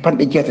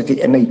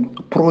 64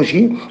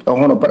 projet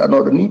hono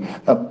mbaɗanoɗo ni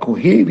ko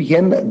heewi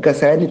hen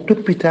gasani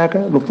toppitaka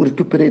no foti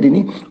toppirede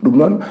ni ɗum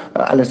noon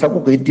alay saago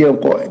ko heddi hen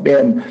ko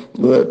ɓen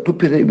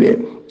toppireɓe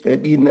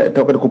ɗin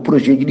taw kadi ko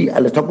projet ji ɗi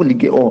alay saago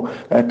ligguey o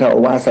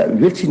taw wasa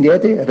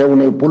weltidede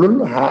rewne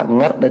bolol ha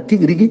garɗa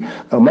tigui rigui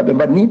mabɓe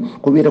mbaɗni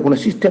ko wiyete kono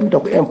systéme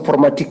taw ko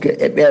informatique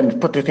e ɓen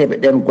totteteɓe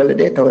ɗen golle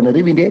ɗe taw ene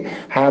rewi nde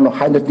ha no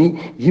hannirta ni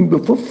yimɓe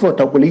foof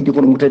taw ko leydi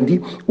kono Mauritanie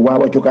ndi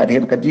wawa jogade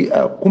hen kadi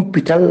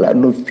kumpital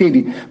no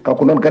feewi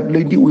kanko noon gaddi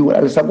leydi ndi o wi won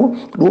alay saago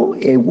ɗo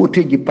e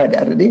woteji paɗe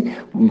arde ɗe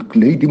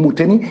leydi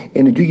Mauritanie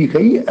ene jogui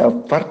kay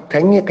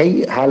fartaŋe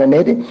kay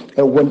haalanede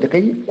e wonde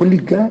kay ko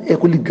ligga e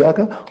ko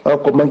liggaka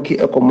ko manki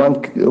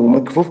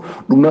foof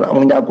ɗum noon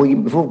amo ñaago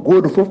yimɓe foof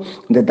goto foof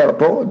nde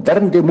daroto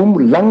darde mum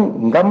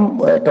gam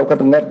taw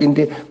kadi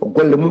garɗinde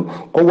golle mum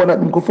ko wona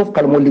ɗum ko foof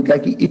kala mo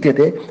liggaki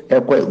ittete e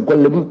koye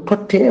golle mum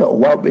totte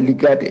wawɓe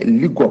liggade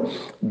liggo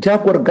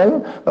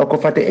jagorgal ko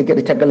fate e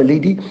gueɗe caggal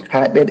leydi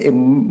ha ɓen e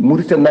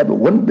Mauritanie naɓe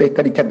wonɓe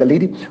kadi caggal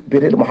leydi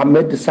biyeteɗo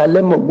Mohamed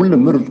Salem Wulle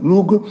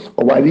Merloug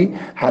o wawi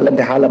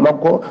haalande haala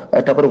makko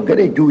taw kadi ko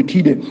gueɗe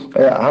jowtiɗe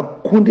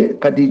hakkude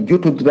kadi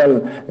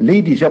jottodiral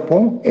leydi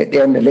Japon e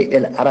ɗen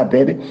leyɗele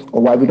arabeɓe o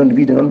wawi noon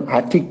wiide noon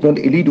ha tigui noon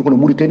e leydi kono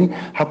Mauritanie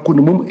hakkude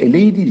mum e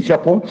leydi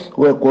Japon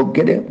ko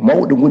gueɗe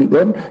mawɗe goni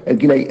ɗon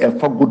guila e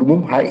faggudu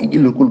mum ha e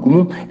ƴillogol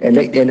mum e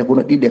leyɗele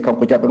kono ɗiɗɗe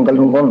kanko jaggal ngal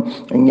gon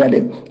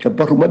ñaade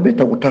batu mabɓe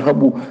taw ko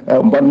tataɓu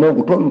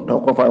mbannogo toon taw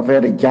ko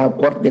fate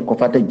jagorɗe ko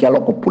fate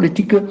dialogue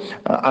politique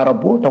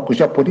arabo taw ko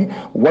japonais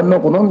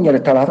wonnogo noon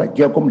ñande talata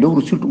jeegom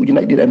lewru siltu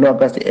ujunaje ɗiɗi e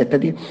nogas e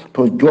tati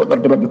to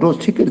joɗorde mabɓe to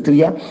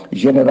secrétariat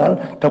général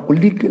taw ko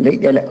ligue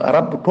leyɗele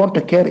arabe toon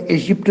to Caire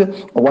Égypte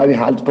o wawi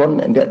haalde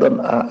toon nde ɗon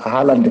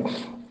haalande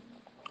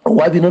o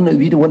wawi noon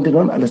wiide wonde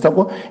noon alay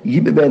saago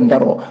yimɓeɓe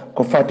daaro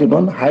ko fati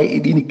noon hay e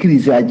ɗin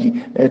crise aji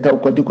taw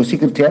kadi ko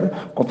sécuritaire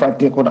ko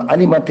fati kono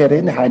alimentaire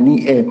en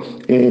hani e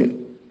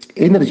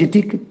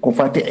énergétique ko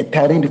fati e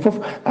taaridi fof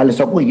alaa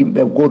sago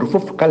yimɓe gooto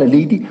fof kala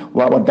leydi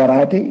wawa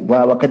darade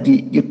wawa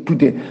kadi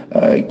ƴettude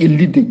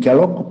ƴellidde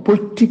dialogue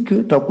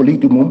politique taw ko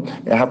leydi mum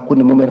e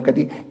hakkude mumen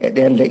kadi e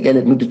ɗen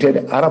leyɗele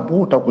noddeteɗe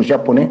arabe taw ko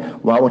japonais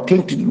wawa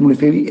tengtide ɗum no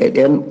feewi e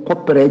ɗen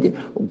koppereje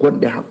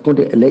gonɗe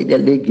hakkude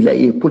leyɗele ɗe guila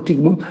e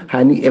politique mum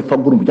hani e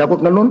faggudu mo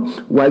jagotngal noon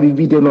wawi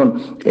wiide noon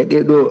e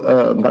ɗeɗo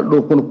ngal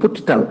ɗo kono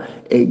pottital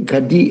e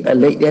kadi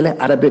leyɗele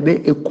arabe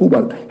ɓe e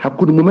kuuɓal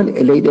hakkude mumen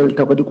e leyɗele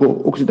taw kadi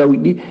ko occident uji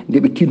ɗi nde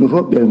ɓe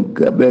tinnoto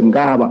ɓe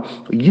ngawa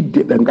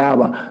yidde ɓe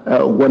ngawa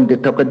wonde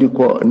taw kadi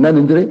ko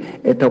nanodire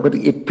e taw kadi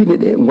e pine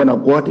ɗe gona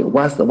goote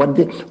wasa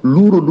wadde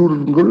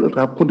luurodugol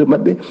hakkude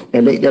mabɓe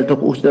e leyɗele taw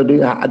ko occident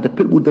ɗi ha adda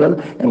perɓudiral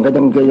e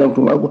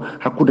gañamtugalgo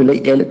hakkude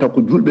leyɗele taw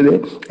ko julɓe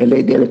ɓe e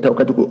leyɗele taw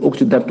kadi ko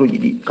occidentaux ji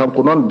ɗi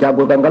kanko noon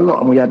jagorgal ngal no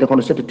amo yaade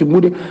kono sette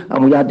timmude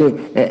amo yaade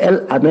e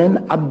el amen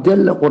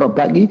abdel kono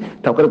baaqi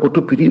taw kadi ko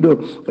toppitiɗo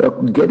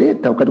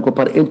gueɗe taw kadi ko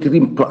par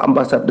intérim to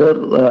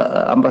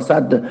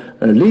ambassade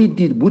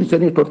leydi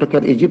Mauritanie toon to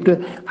ker Égypte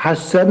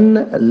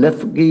Hassan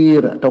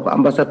Lefguir taw ko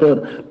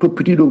ambassadeur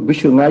toppitiɗo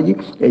mission ngaji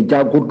e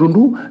jagordu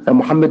ndu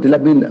Mohamed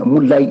Lamine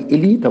Moulay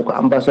Eli taw ko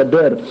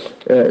ambassadeur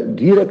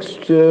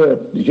directeur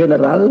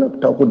général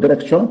taw ko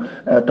direction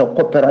taw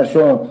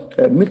coopération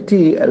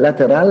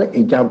multilatérale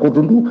e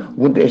jagordu ndu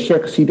wonde e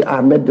Cheikh Sidi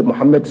Ahmed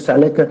Mohamed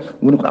Salek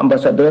woni ko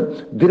ambassadeur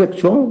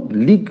direction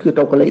ligue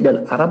taw ko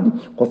leyɗel arabe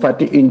ko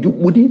fati e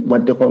juɓɓudi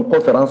wadde kon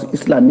conférence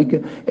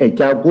islamique e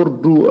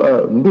jagordu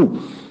ndu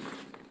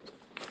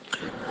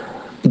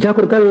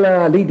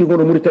jagorgal leydi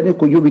ngono Mauritanie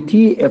ko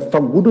yoɓiti e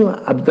faggudu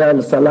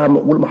Abdal Salam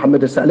Wul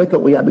Mohamed Salek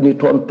o yaɓini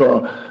toon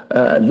to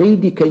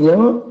leydi Kenya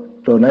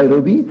to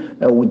Nairobi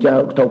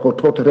taw ko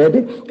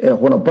totorede e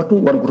hono batu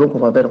wonko toon ko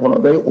fawete hono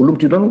ɓe o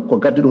lumti noon ko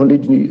gadduɗo hon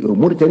leydi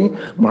Mauritanie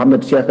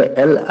Mohamed Cheikh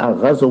El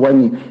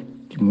Ghazouani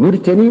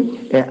Mauritanie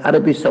e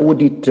Arabie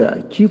Saoudite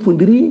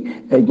ciifodiri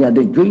e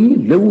ñaade joyi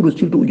lewru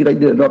silto ujunaji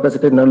ɗiɗi e nogas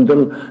kadi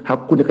nanodol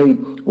hakkude kay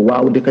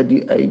wawde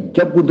kadi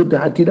jaggodirde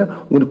ha tiiɗa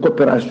woni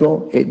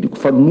coopération e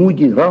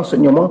fannuji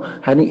renseignement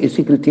hani e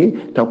sécurité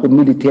taw ko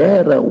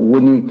militaire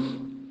woni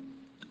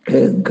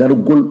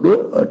gargol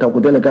ɗo taw ko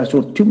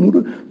délégation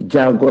timmuɗo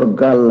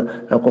jagorgal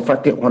ko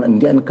fatte hono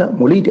ndenka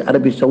mo leydi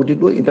Arabie Saoudite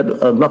ɗo e nder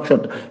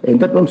Nouakchott e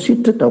nder ɗon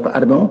site taw ko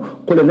armé o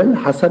colonel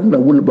Hassan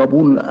Wul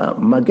Baboun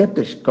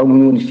Maguette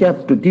kañum woni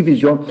chef de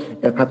division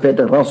e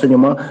kafede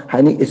renseignement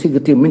hani e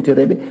sécurité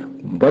mintereɓe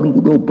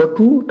mbanguɗo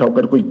batu taw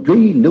kadi ko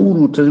joyi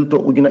lewru tasilto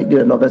ujunaji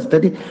ɗiɗi e nogas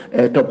tati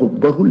e taw ko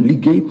batu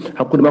ligguey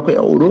hakkude makko e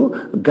oɗo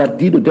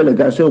gardiɗo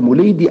délégation mo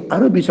leydi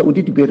Arabie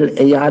Saoudite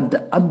biyeteɗo Eyad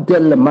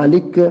Abdel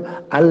Malik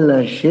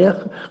Al Cheikh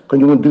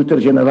kañum woni directeur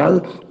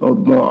général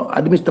mo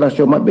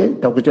administration mabɓe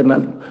taw ko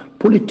général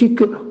politique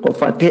ko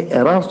fate e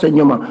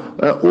renseignement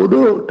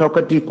oɗo taw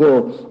kadi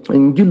ko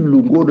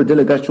jillu ngoɗo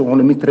délégation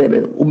hono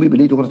mitreɓe ummiɓe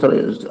leydi hono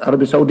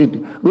Arabie Saoudite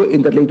ɗo e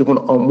nder leydi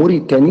hono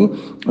Mauritanie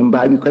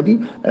mbawi kadi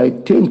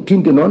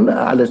tentinde noon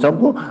alaa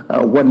sago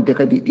wonde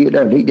kadi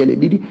ɗiɗa leyɗele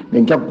ɗiɗi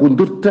ne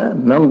jaggodirta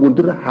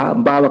nangodira ha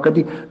mbawa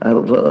kadi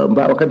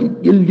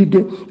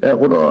ƴellidde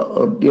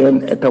hono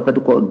ɗen taw kadi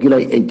ko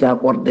guilay e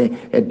jagorɗe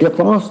e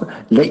défense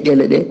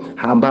leyɗele ɗe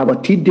ha mbawa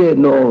tidde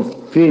no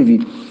feewi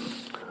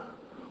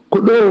ko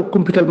ɗo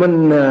kumpital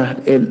man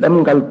e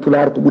ɗemngal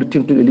pulaar ko ɓuri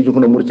tengtude e leydi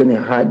hono Mauritanie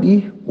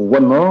haaɗi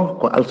wonno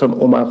ko Alassane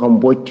Oumar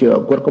Mbodj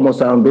gorko mo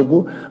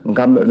Sandogu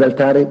ngam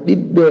weltare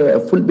ɓiɓɓe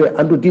fulɓe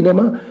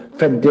andudinema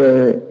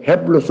fedde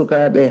heblo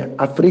sukaɓe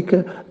Afrique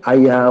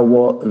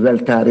ayawo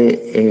weltare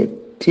e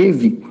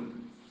TV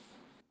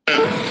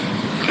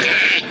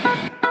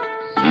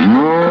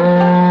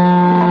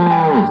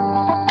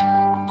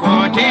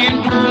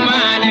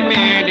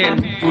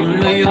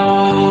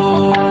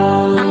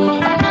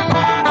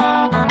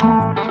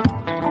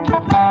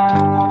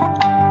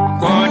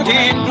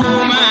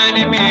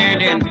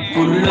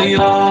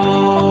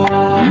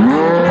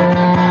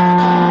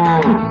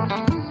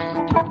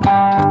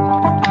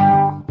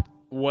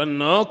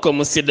wonno ko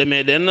musidɗo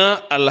meɗen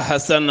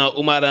Alhassane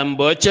Oumar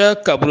Mbodj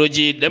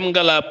kabruji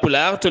ɗemgal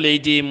pulaar to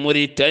leydi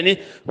Mauritanie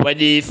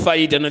waɗi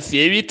fayida no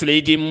feewi to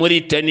leydi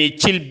Mauritanie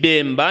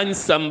cilbe mbañ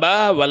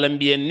samba walla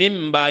mbiyen ni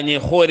mbañi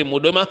hoore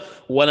muɗuma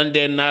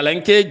wonande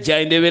nalanke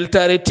jayde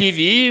weltare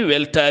TV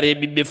weltare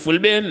ɓiɓɓe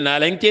fulɓe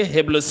nalanke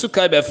heblo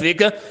sukaɓe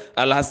Afrique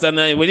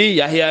Alhassane woni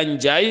Yahya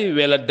Ndiaye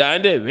wela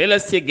dande wela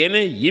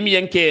segene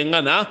yimyanke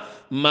ngana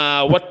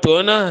ma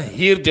wattona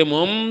hirde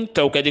mum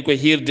taw kadi ko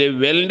hirde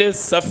welde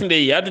safde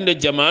yadude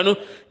jamanu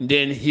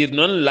nden hir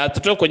noon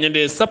latoto ko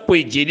ñande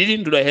 17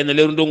 nduɗo hen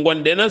lewru ndu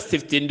gonɗen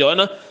siftinde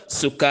on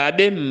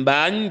sukaɓe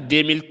mbañ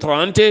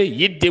 2030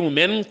 yidde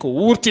mumen ko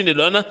wurtinde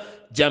ɗon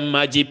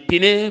jammaji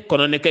pine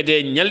kono ne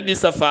kadi ñalɗi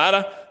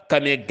safara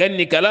kame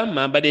ganni kala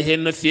ma mbaɗe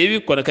hen no feewi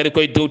kono kadi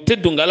koye dow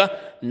teddungal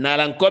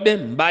nalankoɓe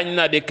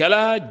mbañnaɓe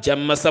kala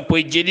jamma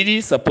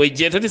 17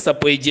 17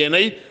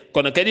 19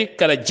 kono kadi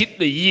kala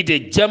jiɗɗo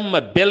yiide jamma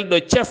belɗo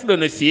cefɗo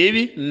no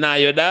feewi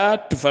nayoɗa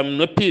tufam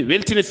noppi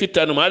weltina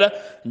fittanu maɗa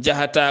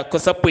jahata ko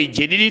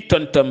 17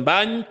 ton to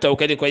mbañ taw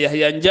kadi ko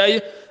Yahya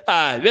Ndiaye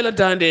a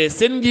welatande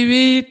sen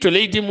giwi to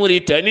leydi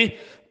Mauritanie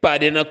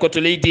paɗena koto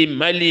leydi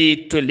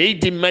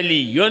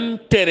Mali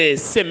yontere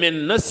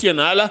semaine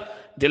nationale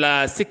de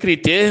la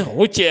sécurité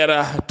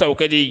routière taw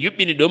kadi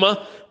yuɓɓini ɗuma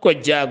ko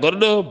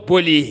jagorɗo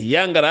Boli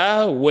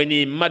Yangara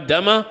woni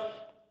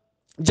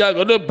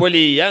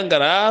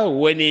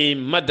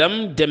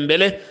madame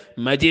Dembele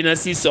Madina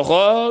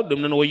Sissoko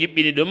ɗum noon wo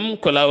yuɓɓini ɗum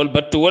ko lawol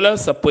battuwola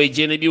sappo e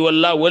jeenayi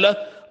lawol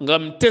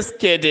ngam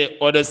teskede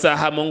oɗo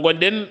saaha mo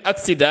gonɗen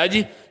accident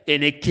ji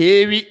ene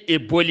keewi e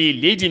Boli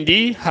leydi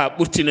ndi ha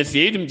ɓurti no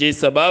feewi ɗum jeeyi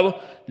sababu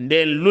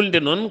nden lulde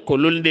noon ko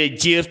lulde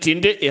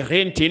jertinde e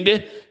rentinde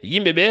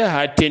yimɓeɓe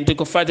ha tenti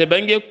ko fate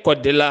banggue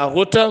code de la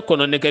route ko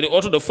nonne kadi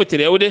oto ɗo foti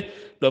rewde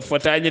ɗo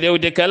fotani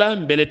rewde kala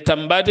beele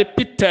tambade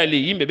pittali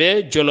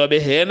yimɓeɓe joloɓe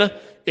hen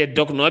e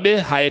dognoɓe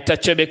ha e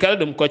taccoɓe kala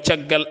ɗum ko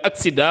caggal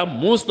accident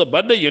musɗo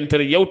baɗɗo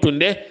yontere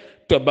yawtunde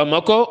to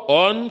Bamako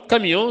on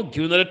camion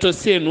giwnore to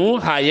Senu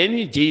ha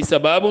yani jeeyi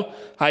sababu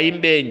ha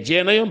yimɓe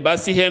jeenayo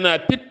mbasi hen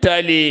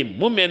pittali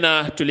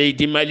mumena to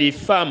leydi Mali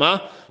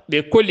fama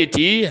ɓe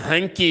kolliti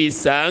hanki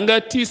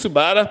sanga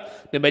tisubara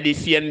ɓe mbaɗi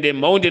fiyande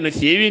mawde no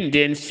feewi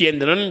nden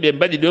fiyande noon ɓe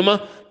mbaɗi ɗum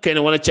kene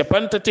wona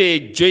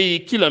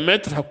 35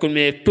 kilométre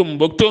hakkude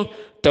Tombouctou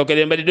taw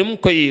kadi ɓe mbaɗi ɗum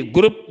koye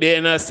groupe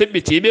ɓena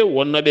seɓɓitiɓe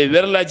wonnoɓe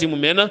werlaji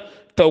mumen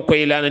taw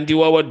koye lana ndi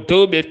wawa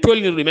dow ɓe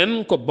tolnir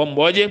ɗumen ko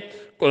bomboje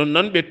kono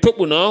noon ɓe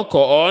toɓɓuno ko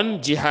on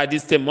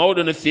jihadiste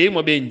mawɗo no feewi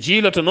moɓe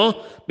jiilotono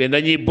ɓe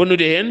dañi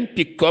bonnude hen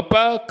pick-up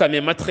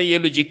kame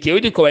matériel uji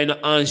kewɗi ko wayno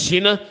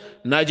engine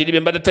naji ɗi ɓe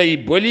mbaɗata e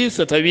Boli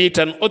so tawi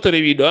tan auto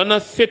rewi ɗon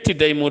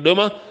fettida e muɗum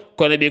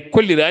kono ɓe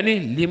kollirani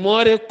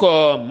limore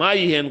ko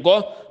maayi hen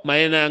go ma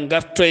en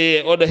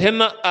gartoye oɗo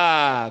hen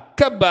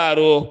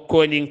kabaru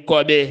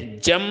koninkoɓe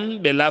jaam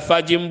ɓe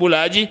laafaji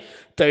mbulaji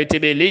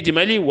taweteɓe leydi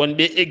Mali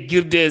wonɓe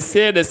eggirde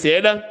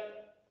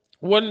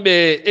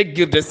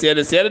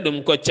seeɗa seeɗa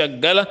ɗum ko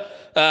caggal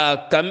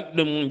kam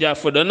ɗum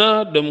jafoɗon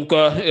ɗum ko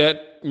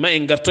ma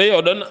en gartoye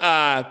oɗon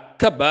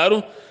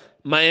kabaru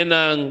ma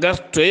en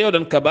gartoye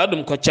oɗon kabaru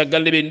ɗum ko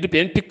caggal nde ɓe dupi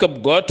hen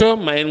pick-up goto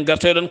ma en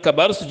gartoye oɗon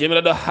kabaru so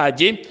jomiraɗo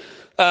haaji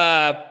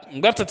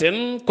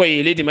gartaten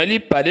koye leydi Mali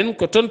paɗen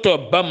ko toon to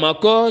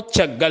Bamako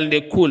caggal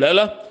nde kuulal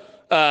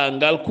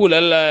ngal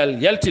kuulal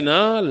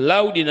yaltina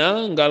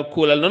lawɗina ngal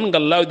kuulal noon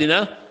ngal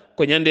lawɗina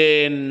ko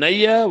ñande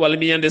nayya walla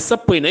mbi ñande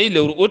 14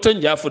 lewru août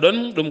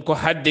jafuɗon ɗum ko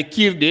hadde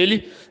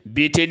kirɗeli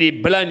biyeteɗi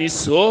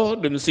blaniso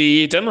ɗum so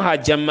yi tan ha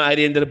jamma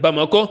ari e nder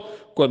Bamako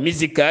ko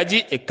musique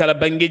aji e kala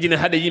banggueji ne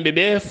haɗa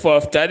yimɓeɓe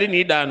foftade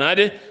ni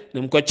ɗanade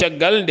ɗum ko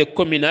caggal nde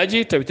commune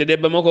aji tawiteɗe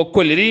Bamako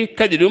kolliri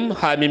kadi ɗum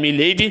ha memi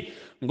leydi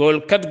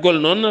ngol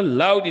kadgol noon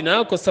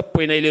lawɗina ko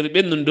 14 lewru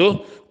ɓennudu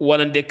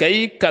wonande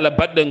kay kala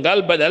baɗɗo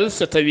ngal baɗal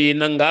so tawi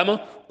naggama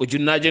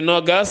ujunnaje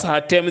nogas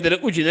ha temedere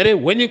ujunere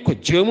woni ko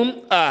joomum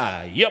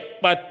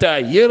yoɓɓata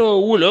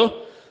yero wuulo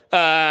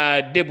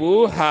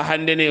debu ha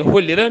hande ne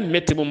hollira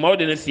metti mum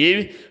mawɗe no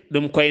feewi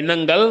ɗum koye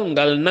naggal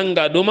ngal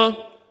nagga ɗuma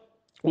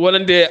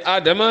wonande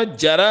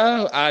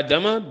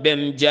Adama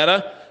Ben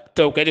Jara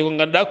taw kadi ko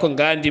ganduɗa ko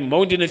gandi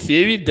mawdi no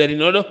feewi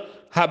darinoɗo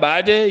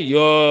haɓade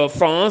yo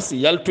France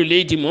yaltu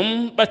leydi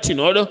mum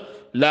ɓattinoɗo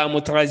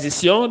laamu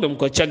transition ɗum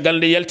ko caggal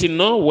nde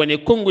yaltinno woni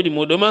konngudi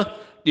muɗum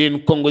ɗin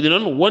konngudi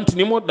noon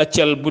wontinimo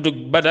ɗaccal budug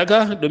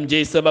badaka ɗum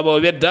jeeyi sababu o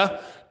wedda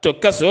to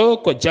kaso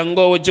ko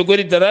janngowo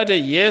jogori darade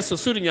yeeso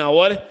suudu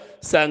ñawore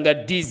sa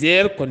gaddi 10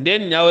 heures ko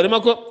nden ñawore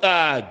makko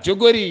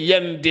jogori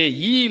yande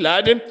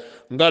yiilade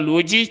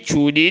ngaluji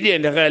cuuɗiɗi e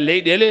nder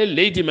leyɗele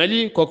leydi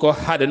Mali koko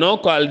haɗano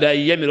ko alda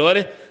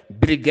yamirore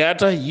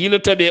brigade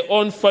yiilotoɓe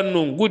on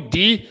fannu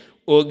guddi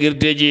o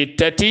girdeji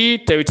tati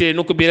tawite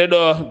nokku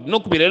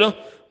bireɗo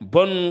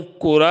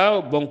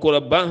Bankura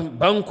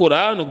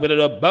nokku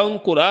bireɗo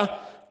Bankura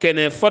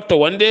kene fotto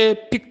wonde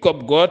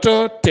pick-up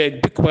goto te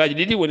pick-up aji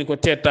ɗiɗi woni ko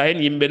tetta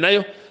hen yimɓe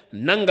nayo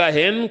nanga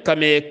hen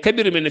kame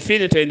kaɓiru men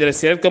feeni tawi nder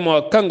seeɗa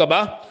kamo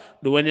Kangaba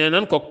ɗum woni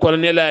noon ko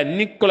colonel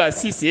Nicolas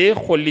Cissé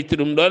holliti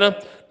ɗum ɗon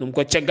ɗum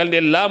ko caggal nde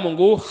laamu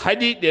ngu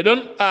haɗi ɗeɗon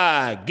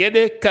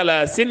gueɗe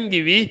kala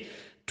sengi wi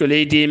to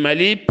leydi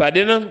Mali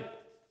paɗena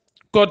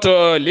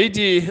koto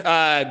leydi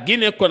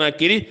Guinée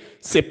Conakry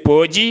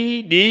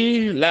seppoji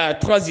ɗi la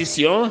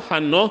transition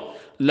hanno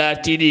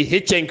laatiɗi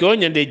heccanke o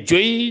ñande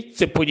 5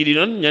 seppoji ɗi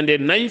noon ñande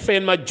 4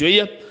 fayenma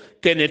 5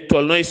 kene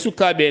tolno e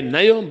sukaɓe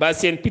nayo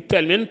mbasen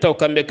pittal men taw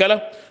kamɓe kala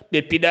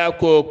ɓe piɗa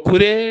ko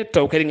kure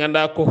taw kadi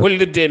ganduɗa ko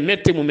hollirde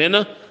mette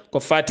mumen ko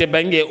fate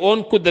banggue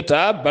on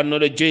kuddata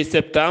bannoɗo 2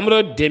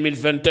 septembre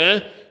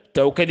 2021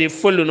 taw kadi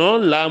folluno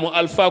laamu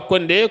Alpha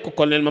Condé ko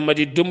colonel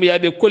Mamadi Doumbouya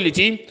ɓe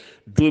kolliti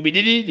duuɓi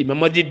ɗiɗi ɗi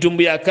Mamadi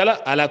Doumbouya kala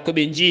ala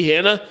koɓe jii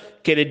hen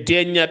kene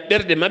deña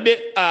ɓerɗe mabɓe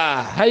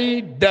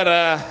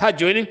haydara ha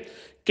joni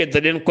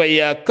keddoɗen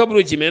koye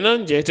kabruji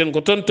men jeeyeten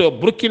ko toon to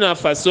Burkina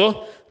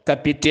Faso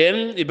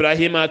capitaine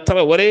Ibrahima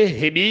Traoré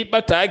heeɓi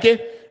ɓattake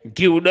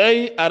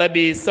giwɗoy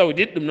Arabie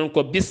Saoudite ɗum noon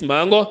ko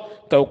bismago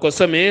taw ko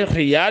some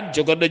Riyad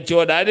jogorɗo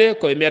jooɗade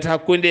koɓe mbiyata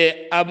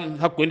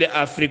hakkude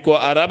africo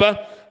araba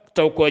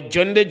taw ko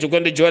jonde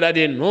jogonde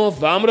jooɗade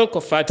novembre ko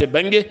fate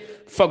banggue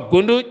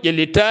faggudu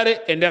ƴellitare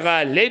e nder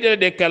leyɗele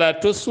ɗe kala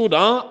to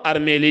Soudan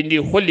armée leydi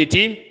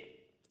holliti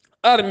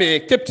armée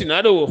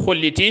keptinaɗo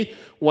holliti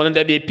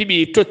wonande ɓe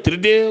piɓi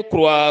tottirde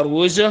croix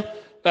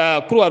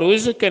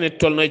rouge kene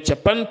tolno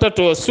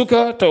capantato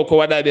suka taw ko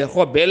waɗaɓe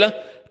rebelle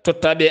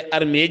tottaɓe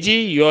armée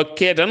ji yo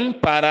keedan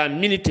para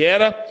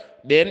militaire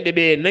ɓen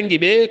ɓe nangi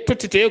ɓe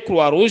tottite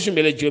croix rouge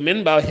beele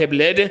jomumen mbawa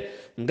heblede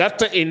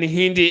garta en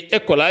hindi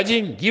école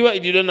aji giwa e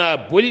ɗiɗon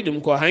booli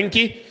ɗum ko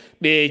hanki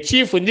ɓe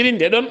ciifodiri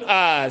ndeɗon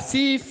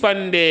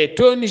sifande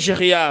to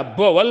nigéria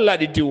bowal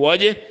laaɗi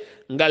diwoje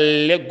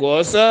ngal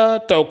Lagos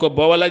taw ko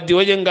bowal laaɗi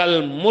diwoje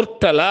ngal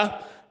Murtala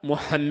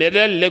Mohammed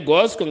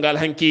Lagos ko ngal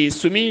hanki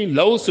sumi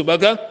law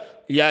subaka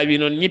yaawi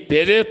noon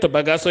ñippede to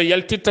bagage o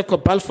yaltitta ko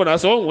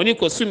balfonas o woni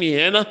ko sumi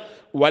hen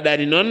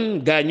waɗani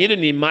noon gañiɗo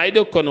ni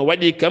mayɗo kono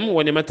waɗi kam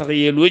woni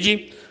matériel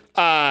uji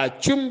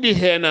cumɗi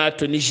hen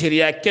to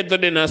nigéria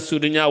keddoɗen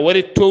suuduña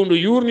wari towndu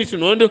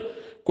yurnitinodo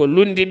ko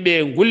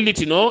lundinɓe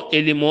gullitino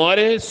e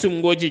limore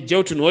sumgoji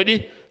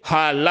jawtunoɗi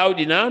ha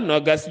lawɗina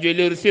nogas joyi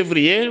lewru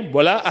février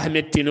bola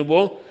Ahmed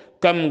Tinubu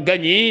kam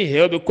gañi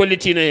hewɓe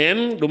kollitino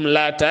hen ɗum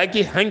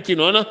laataki hanki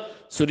noon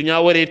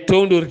suuduña wari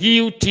towndu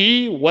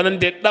riwti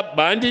wonande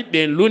ɗaɓɓandi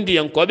ɓen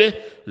lundiyankoɓe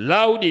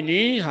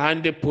lawɗini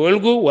hande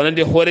polgu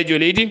wonande hoorejo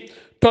leydi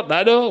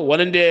toɗɗaɗo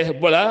wonande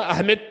bola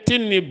Ahmed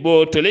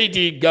Tinubu to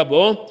leydi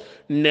Gabon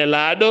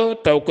nelaɗo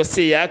taw ko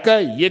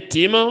seyaka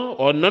yettima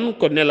on noon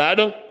ko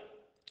nelaɗo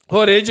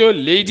hoorejo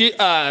leydi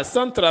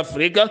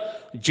Centrafrique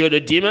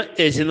joɗodima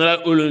e général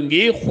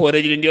Olungui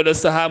hoorejo le ndiɗo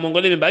saaha mo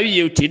gonɗen ɓe mbawi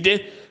yewtidde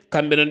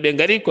kamɓe noon ɓe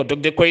gaari ko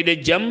dogde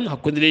koyɗe jaam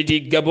hakkude leydi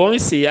Gabon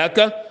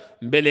seyaka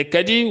beele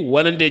kadi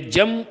wonande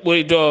jaam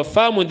ɓuri do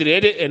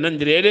famodirede e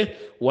nandirede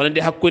wonande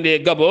hakkude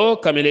Gabon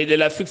kamɓe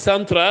leyɗele Afrique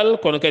centrale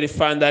kono kadi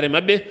fandare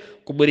mabɓe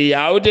ko ɓuri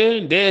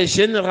yawde nde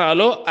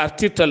général o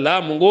artirta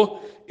laamu ngu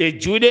e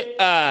juuɗe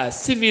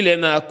civil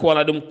en ko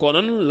wona ɗum ko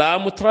noon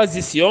laamu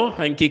transition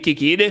hanki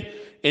kikiɗe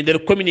e nder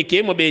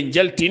communiqué moɓe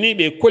jaltini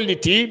ɓe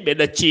kolliti ɓe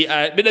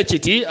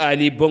ɗacciti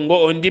Ali Bongo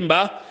on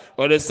dimba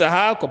oɗo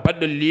saaha ko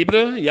baɗɗo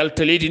libre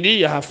yalta leydi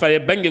ndi yaha faye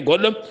banggue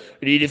goɗɗo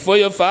yiiɗi fo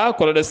yo fa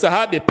kono ɗo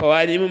saaha ɓe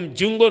pawani mum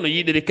junggo no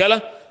yiɗiri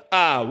kala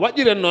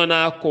waɗiran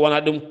noona ko wona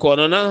ɗum ko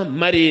noona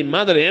Marie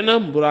Madeleine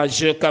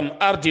Mbourage kam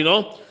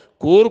ardino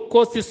cour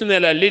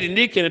constitutionnel leydi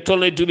ndi kene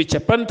tolno e duuɓi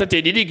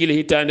capantati ɗiɗi guila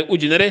hitande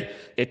ujunere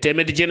e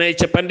temedde jeenayyi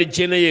capanɗe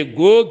jeenayyi e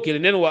goho guila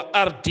nden wa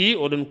ardi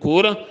oɗon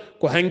cour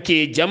ko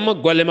hanki jamma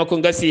golle makko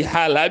gasi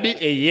ha laaɓi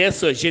e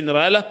yesso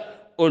général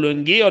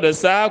Olungui oɗo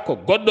saaha ko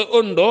goɗɗo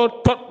on ɗo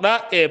toɗɗa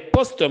e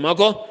poste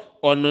makko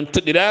on noon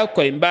toɗɗira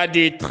koye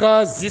mbadi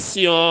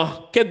transition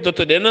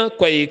keddotoɗen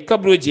koye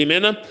kabruji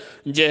men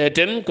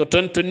jeeheten ko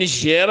toon to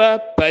Niger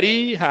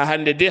Paris ha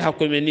hande de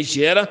hakkude men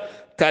Niger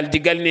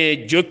kaldigal ne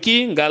jokki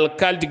ngal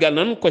kaldigal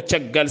noon ko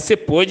caggal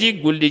seppoji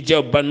gulɗi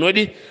jaw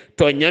bannoɗi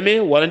to ñame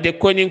wonande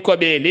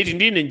koninkoɓe leydi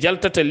ndi ne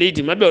jaltata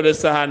leydi mabɓe oɗo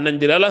saaha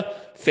nandirala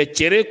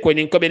feccere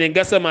koninkoɓe ne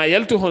gasama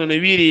yaltu hono no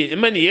wiiri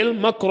Emmanuel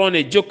Macron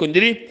ne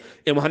jokkodiri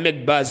e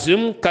Mohamed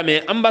Bazoum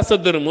kame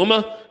ambassadeur mum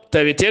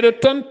taweteɗo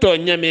toon to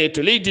ñame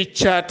to leydi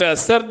Tchad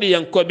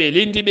sarɗiyankoɓe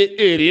leydi ɓe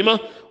erima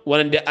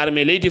wonande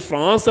armée leydi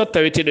France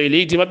taweteɗo e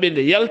leydi mabɓe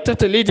nde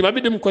yaltata leydi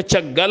mabɓe ɗum ko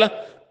caggal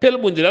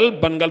pelɓodiral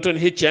bangal toon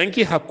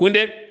hecciyanki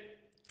hakkude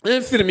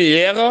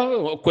infirmiére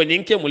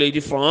koninke mo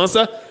leydi France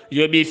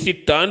yoɓi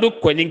fittandu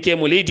koninke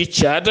mo leydi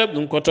Tchad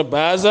ɗum koto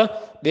base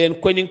ɓen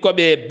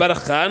koninkoɓe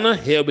Barkhane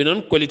hewɓe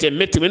noon kollite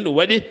metti men ɗum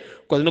waɗi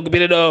kono no ko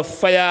biyeɗo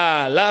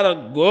Faya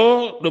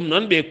Largo ɗum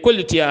noon ɓe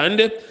kolliti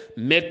hande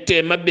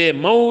mette mabɓe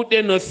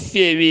mawɗe no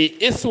feewi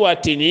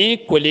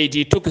Eswatini ko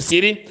leydi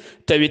Tokosiri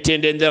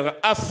tawitede nder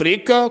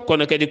Afrique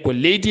kono kadi ko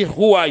leydi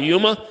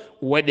Royaume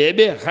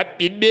waɗeɓe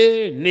haɓɓiɓe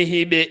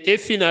nehiɓe e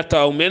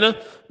finataw men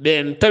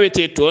ɓen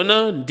tawete toon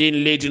ndin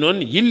leydi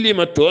noon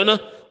yillima toon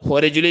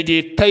hoorejo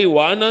leydi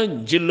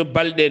Taiwan jillu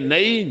balɗe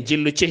nayyi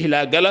jillu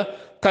cehilagal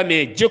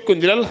kame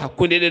jokkodiral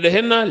hakkude ɗeɗo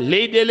henna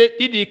leyɗele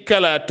ɗiɗi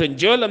kala to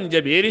joolam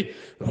jaɓeri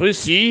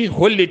Russie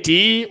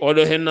holliti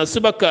oɗo henna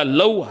subaka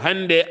law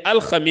hande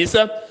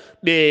alhamisa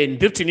ɓe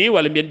dirtini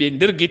walla mbiyen ɓe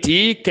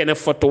nderguiti kene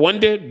fotto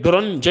wonde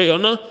drone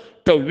joyon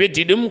taw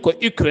weddi ɗum ko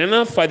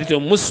Ukraine faadi to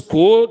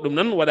Moscou ɗum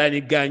noon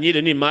waɗani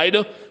gañiɗo ni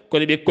mayɗo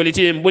kono ɓe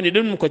kolliti ɓe boni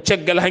ɗum ko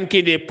caggal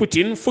hankide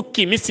Poutine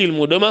fukki missile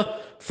muɗum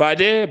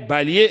faade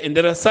balier e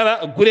nder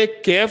sara gure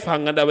Kiev ha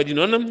ganduɗa waɗi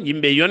noon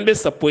yimɓe yonɓe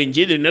sappo e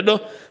jeeɗiɗi neɗɗo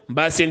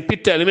mbasen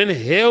pittali men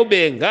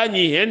hewɓe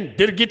gañi hen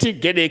derguiti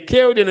gueɗe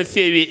kewɗe no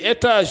feewi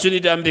États-Unis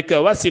d'Amérique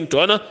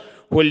Washington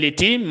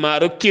holliti ma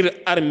rokkir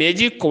armée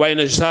ji ko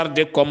wayno genre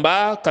de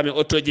combat kame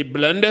autoji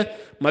blinde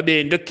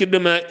maɓe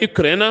dokkirɗum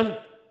Ukraine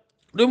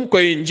ɗum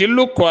koye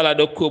jillu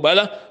kolaɗo kuuɓal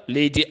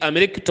leydi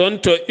Amérique toon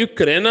to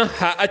Ukraine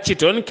ha acci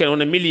toon ken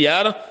wona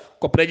milliard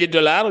koppareje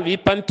dollar wi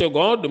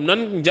Pentagon ɗum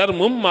noon jar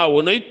mum ma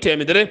wonoy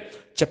temedere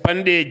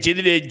capanɗe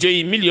jeeɗiɗi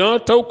joyi million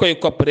taw koye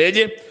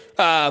koppareje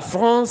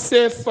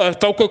français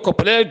taw koye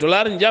koppare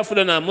dollar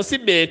jafuɗana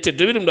musidɓe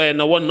tedduɓe ɗum ɗo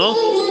henna wonno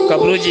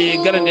kabaruji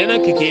garanɗena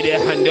kikiɗe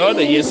hannde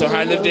oɗo yeeso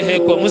haalirde he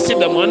ko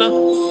musidɗo moon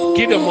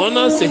kiɗo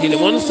moon sehile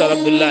moon Sar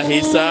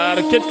Abdullaahi Saar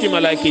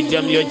kettimalaki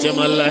jaam yo jaam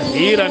Allah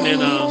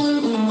hiranena